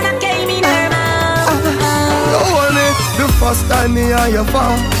sworn I came in her mouth. You hold me the first time me and you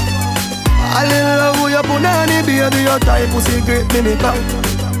fall. I love with your punani, baby. Your type pussy great me come.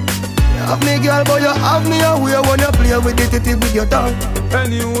 You have me girl, but you have me away when you play with it with your tongue.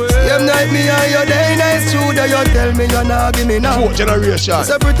 Anyway, same night me and you day nice true that you tell me you not give me now. Fourth generation. It's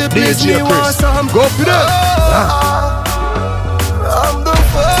a pretty place DJ me want some. Go for them. I'm the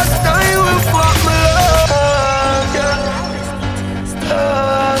first time we fuck me love.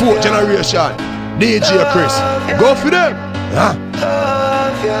 Fourth generation. DJ Chris. Go for them.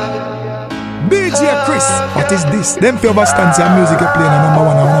 DJ Chris, what is this? Them favor stands and music you playing a number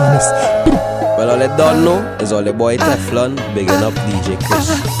one on this. Well, all they don't know is all the boy Teflon bigging up DJ Chris.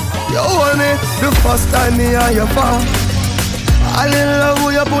 You hold me the first time me and you fall. I love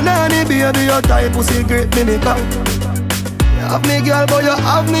with your punani, baby. Your type pussy great me come. You have me girl, but you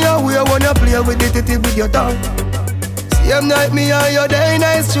have me away when you play with it with your tongue. Same night me and you day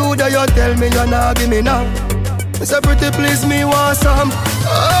nice true that you tell me you not give me now. It's a pretty place me want some.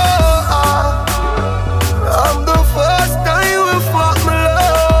 I'm the first time we fuck me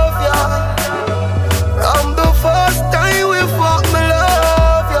love, yeah. I'm the first time we fuck me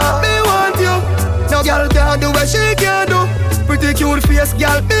love, yeah. Me want you. No girl can't do what she can do. Pretty cute face,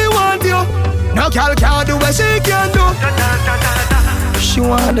 girl, me want you. No girl can't do what she can do. She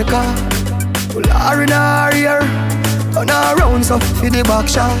want the car, pull her in her ear, turn her around so for the back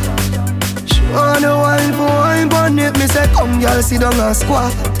shot. She want the wine for wine on it. Me say come girl, sit down and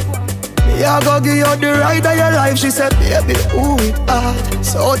squat. I go give you the ride of your life. She said, baby, ooh, it hard.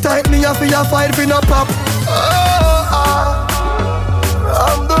 So tight me up for your fight for no pop.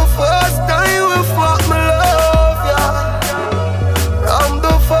 I'm the first time we fuck me love, yeah. I'm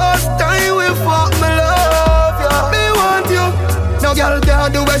the first time we fuck me love, yeah. Me want you. No girl can't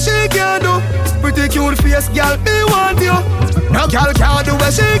do what she can do. Pretty cute face, girl, me want you. No girl can't do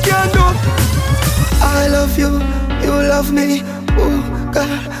what she can do. I love you, you love me. Ooh,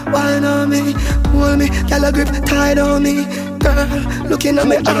 girl, wine on me, hold me, girl, a grip tight on me. Girl, looking at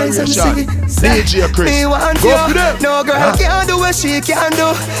my eyes and see. DJ Chris, me want go you. for them. No girl can't do what she can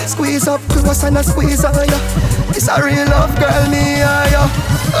do. Squeeze up close and a squeeze on you. It's a real love, girl, me and you.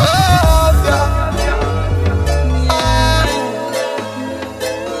 Oh, yeah.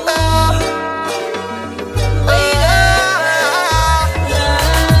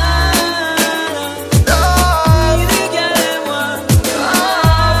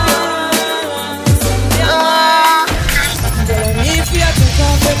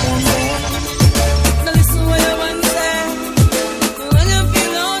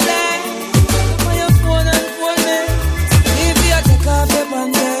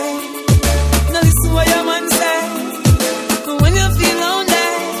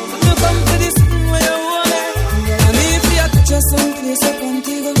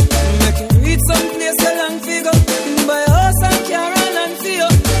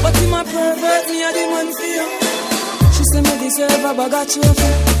 I got you. Oh,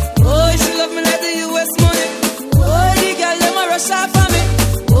 she love me like the US money. Oh, the girl them a rush off for me.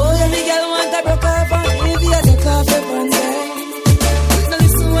 Oh, the girl want to broke off for me. If you take off your pants, now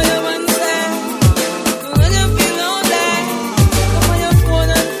listen what your man say. When you feel lonely, come on your phone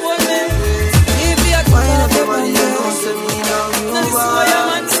and phone me. If you take off your pants, now listen what your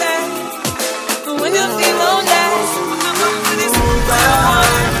man say. When you feel lonely, come to this one.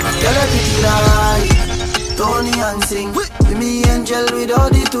 Girl, I pick it right, Tony and sing. Me angel with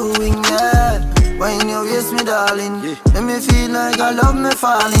all the two wings, yeah. When you waist me, darling, make me feel like I love me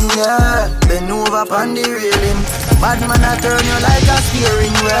falling, yeah. Bend over on the railing. Bad man, I turn you like a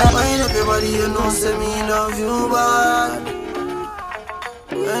steering wheel. When everybody you know say me love you bad.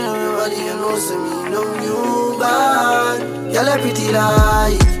 When everybody you know say me love you bad. Girl, I pretty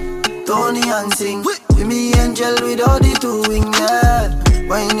like Tony and sing. With me angel with all the two wings, yeah.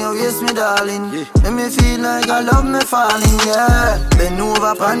 When you waist me, darling, make me feel like I love me falling, yeah. Bend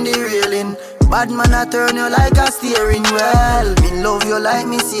over on the railing. Bad man, I turn you like a steering wheel. Me love you like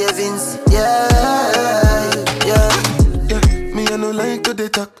me savings, yeah. Me I no like to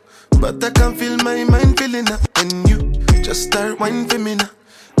talk, but I can feel my mind feeling up. And you just start whining for me now.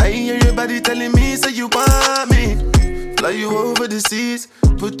 I hear your body telling me, say you want me. Fly you over the seas,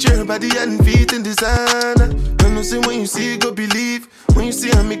 put your body and feet in designer. And you say when you see, go believe. When you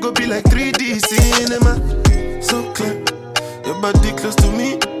see me, go be like 3D cinema. So clear, your body close to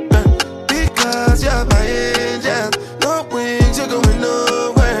me, because you're my angel. No wings, you're going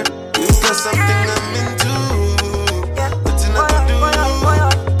nowhere. You got something I'm into. Nothing I could do.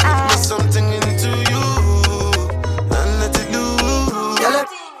 Put something into you and let it loose.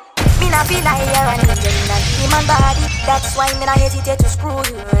 Me not feel like you're an angel in a human body. That's why me not hesitate to screw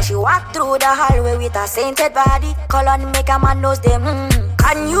you. She walk through the hallway with a sainted body. Call on make a man knows them.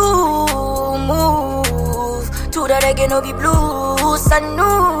 Can you move to the reggae no be blues? And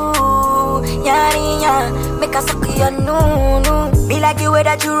no, yeah, make a suck you no. Me like the way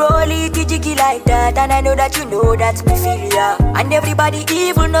that you roll it, jiggy like that. And I know that you know that's me feel ya. And everybody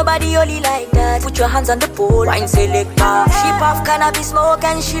evil, nobody only like that. Put your hands on the pole, wine selector. She puff cannabis smoke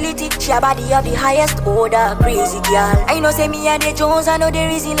and she lit it. She a body of the highest order, crazy girl. I know say me and the Jones, I know there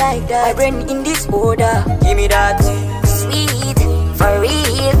is it like that. My brain in this order, give me that sweet, for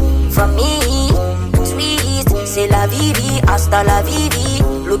real, from me. Sweet, c'est la vie, hasta la vie.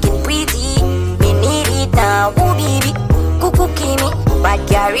 Looking pretty, me need it now, ooh baby. Cuckoo kill me, bad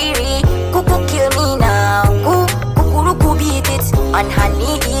gariri. Cuckoo kill me now, cuckoo beat it. On her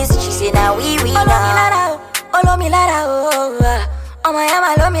knees, she say now we now. Olo mi lara oh, oh my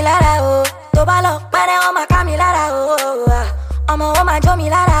ama lo mi lara oh. Tobalo, pare oh my kamilara oh. Oh my jo mi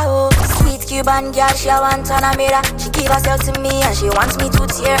lara oh. Sweet Cuban girl, she a want on a mirror. She give herself to me and she wants me to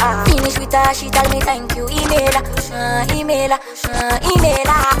tear her. Finish with her, she tell me thank you, email her, email her.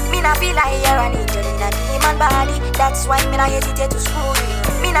 Me not feel like you're an angel in a demon body. That's why me not hesitate to screw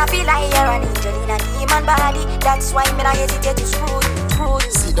you. Me not feel like you're an angel in a demon body. That's why me not hesitate to screw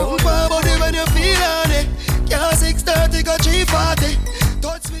you. Sit down for body when you feel on it. Yeah, 6:30 go 3:40.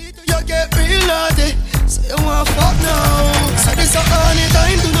 Touch me till you get real naughty. So you want fuck now. So this a honey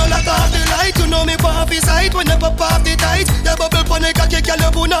time. Do not lock off the light. You know me pop his sight when you pop off the tight. Your bubble pon the cocky, girl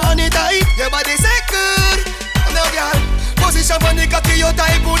you put on it tight. Your body say good. Now girl, position pon the cocky, you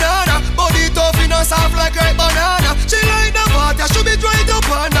type banana. Body tough, you know soft like ripe banana. She like the water, she be dry to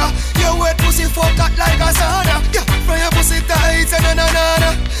panda. Your wet pussy fuck hot like a sauna. Yeah, from your pussy tight, say na na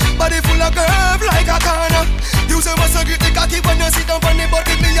na. Body full of curve like a corner. You say what's a grip the cocky when you sit down on the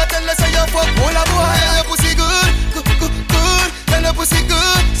body. Me you tell her say you fuck all a boy. Your pussy good, good. Tell your pussy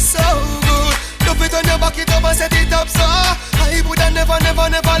good, so good. Dump it on your back, it up and set it up so I woulda never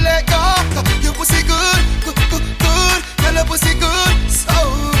let go. Your pussy good. Tell your pussy good, so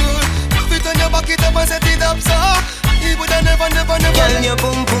good. Dump it on your back, it up and set it up so I woulda never Girl, your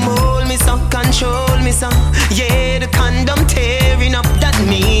boom hold me some, control me some. Yeah, the condom tearing up. That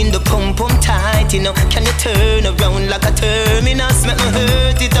mean the pum tight, you know. Can you turn around like a terminus? Make me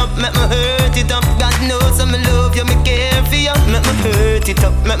hurt it up, God knows I'm in love you, me care for you. Make me hurt it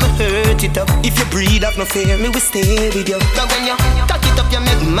up. If you breathe up no fear, me will stay with you. But when you tuck it up, you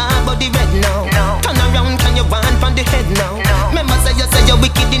make my body red now. Turn around, can you wind from the head now? Remember say you're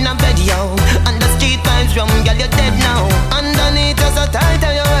wicked in a bed, yo. And the street vibes rum, girl, you're dead now. Underneath you're so tight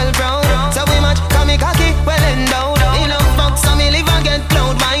and you're well brown. So we match, call me cocky, well endowed. Me love fuck, so me live and get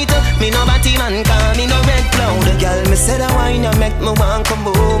cloud white. Me no batty man, call me no red cloud. Girl, me say that wine you make me want come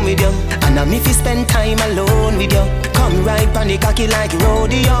home with you. And I'm if you spend time alone with you. Come right on the cocky like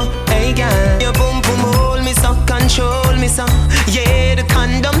rodeo. Hey girl, your boom hold me so, control me so. Yeah, the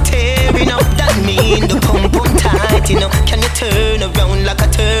condom tearing up. That mean the pum tight, you know. Can you turn around like a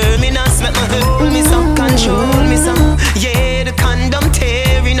terminus? Make me hold me so, control me so. Yeah, the condom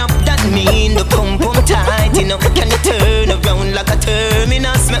tearing up. That mean the pum tight, you know. Can you turn around like a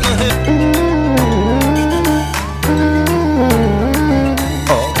terminus? Make me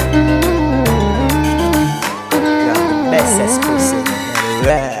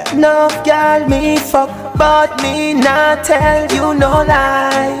No girl me fuck, but me not tell you no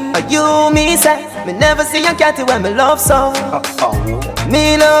lie. You me say, me never see a catty when me love so.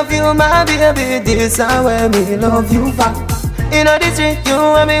 Me love you my baby, this is where me love you back. In the street you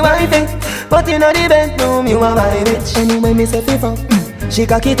are me wifey, but in the bedroom you are my bitch. Anyway me say fuck, she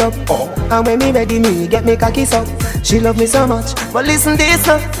cock it up. And when me ready me get me cocky up. She love me so much, but listen this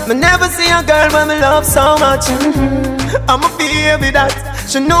now. Me never see a girl when me love so much. I'm a baby that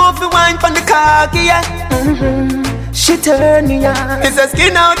she know if you wine from the cocky, yeah. She turn me on. It's a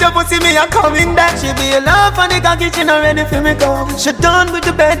skin out your pussy, me a coming back. She be a love on the cocky, she not ready for me go. She done with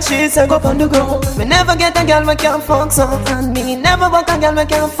the bed, she say go on the ground. Me never get a girl we can't fuck so. And me never walk a girl we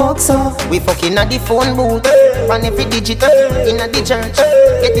can't fuck so. We fucking at the phone booth, on every digital, in the church.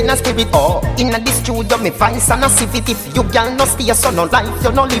 get in a spirit. Oh, in the studio, me vice and a civet. If you girl no stay, so no life,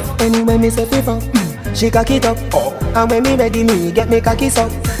 you no live. Anyway, me say FIFA, she cock it up. Oh, and when me ready, me get me cocky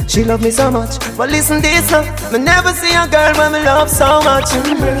up. She love me so much. But listen this, me never see a girl when me love so much.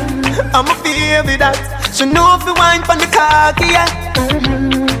 I'm a baby that she know if you wine from the cocky, yeah.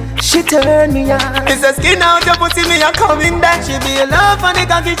 She turn me on. It's a skin out your pussy, me a coming back. She be a love for the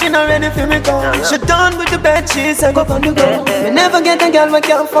cocky, she not ready for me go. She done with the bed, she said go on the go. Me never get a girl we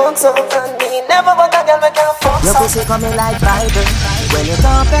can't fuck so, and me never want a girl we can't fuck so. Your pussy coming like Bible. When you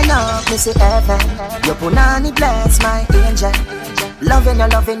open up, me see heaven. Your punani bless my angel. Loving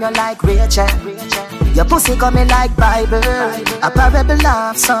you like Rachel. Your pussy coming like Bible. A parable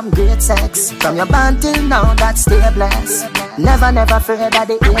of some great sex. From your band till now, that's stay blessed. Never afraid of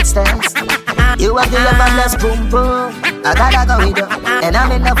the extents. You have the ever-blessed boom boom. I gotta go with you, and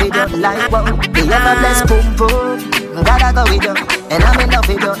I'm in love with you like wow. The ever-blessed boom boom. Gotta go with you, and I'm in love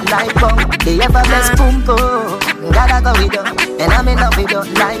with you like wow. The ever-blessed boom boom. Gotta go with you, and I'm in love with you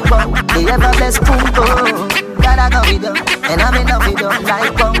like wow. The ever-blessed boom boom. Gotta go with you, and I'm in love with you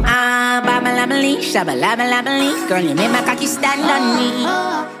like wow. Babalabaloo, shabalabaloo. Girl, you make my cocky stand on me.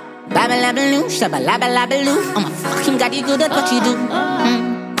 Babalabaloo, shabalabaloo. Oh my fucking god, you good at what you do.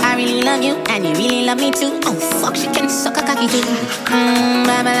 I really love you, and you really love me too. Oh fuck, she can suck a cocky too.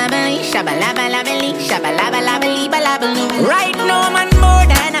 Babalabaloo, shabalabaloo. Right now, man, more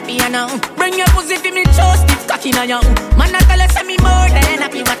than a piano. Bring your pussy to me, toast it, cocky na young. Man, I tell her, say me more than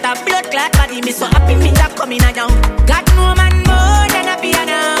happy. What a blood clot body, me so happy, me that coming na young. God, no man, more than a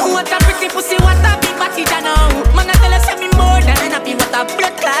piano. What a pretty pussy, what a big body, ya know. Man, I tell her, say me more than happy. What a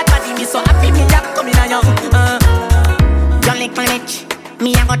blood clot body, me so happy, me that coming na young. Your little bitch,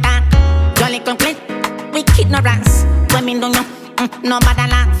 me a go talk. Your little clit, we ignorance. Women don't know, no bother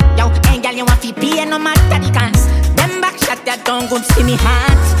laugh. Yo, hey girl, you want to pay no matter the cost. Them back shot that don't good see me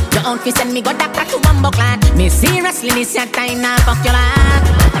heart. Your own face and me got that to bumbo clan. Me seriously, this your time now, fuck your heart.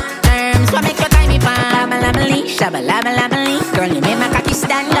 Terms, what make your time me far? Babalabaloo, shabalabaloo. Girl, you make my cocky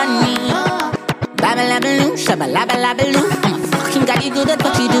stand on me. Babalabaloo, shabalabaloo. I'm a fucking god, you good at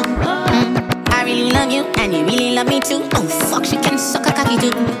what you do. I really love you, and you really love me too. Oh fuck, she can suck a cocky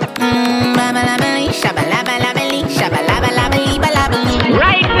too. Babalabaloo, shabalabaloo.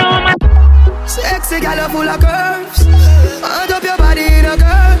 Right now, man. Sexy girl full of curves. Hand up your body in a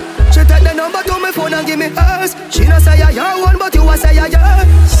curve. She take the number to my phone and give me hers. She not say you're your one, but you a say you're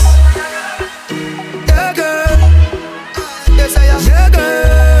yours. Yeah, girl. Yes, I am. Yeah,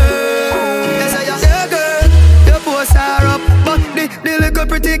 girl. Yes, I am. Yeah, girl. Your posts are up, but the little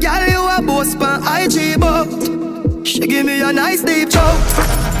pretty girl you a boast pan IG, but she give me a nice deep choke.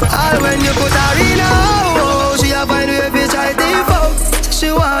 All when you put her in a hole, she a find way fi try default. She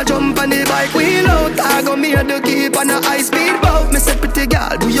want jump on the bike wheel out. I go me to keep on a high speed boat. Me say pretty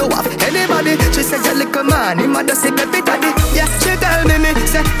girl, do you have anybody? She say you little man, him a just say baby daddy. Yeah, she tell me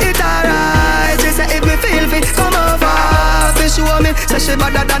say it alright. She say if me feel fit, come over. She show me say she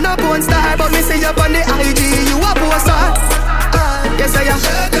better than a porn star, but me see you on the IG, you a poster. Yes I am.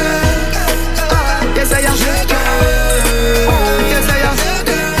 Yes I am. Yes I am.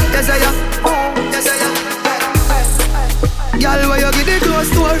 Yes I am. Yes I am. Girl, where you get the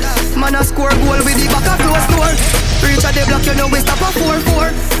close door? Man a score goal with the back a close door. Reach at the block, you know we stop a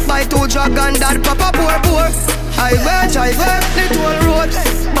 4-4. Buy 2 dragon, that pop a pour. Highway, the toll road.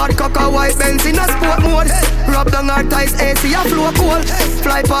 Bad cock a white Benz in a sport mode. Rub down our ties, AC a flow cold.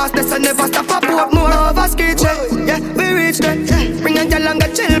 Fly past this and never stop a port more. Over ski check, yeah, we reach there. Bring a girl and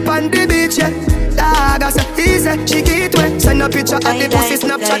get chill on the beach, yeah. Dog, I say, easy, she get wet. Send a picture of the pussy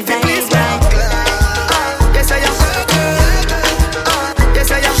Snapchat for please, man.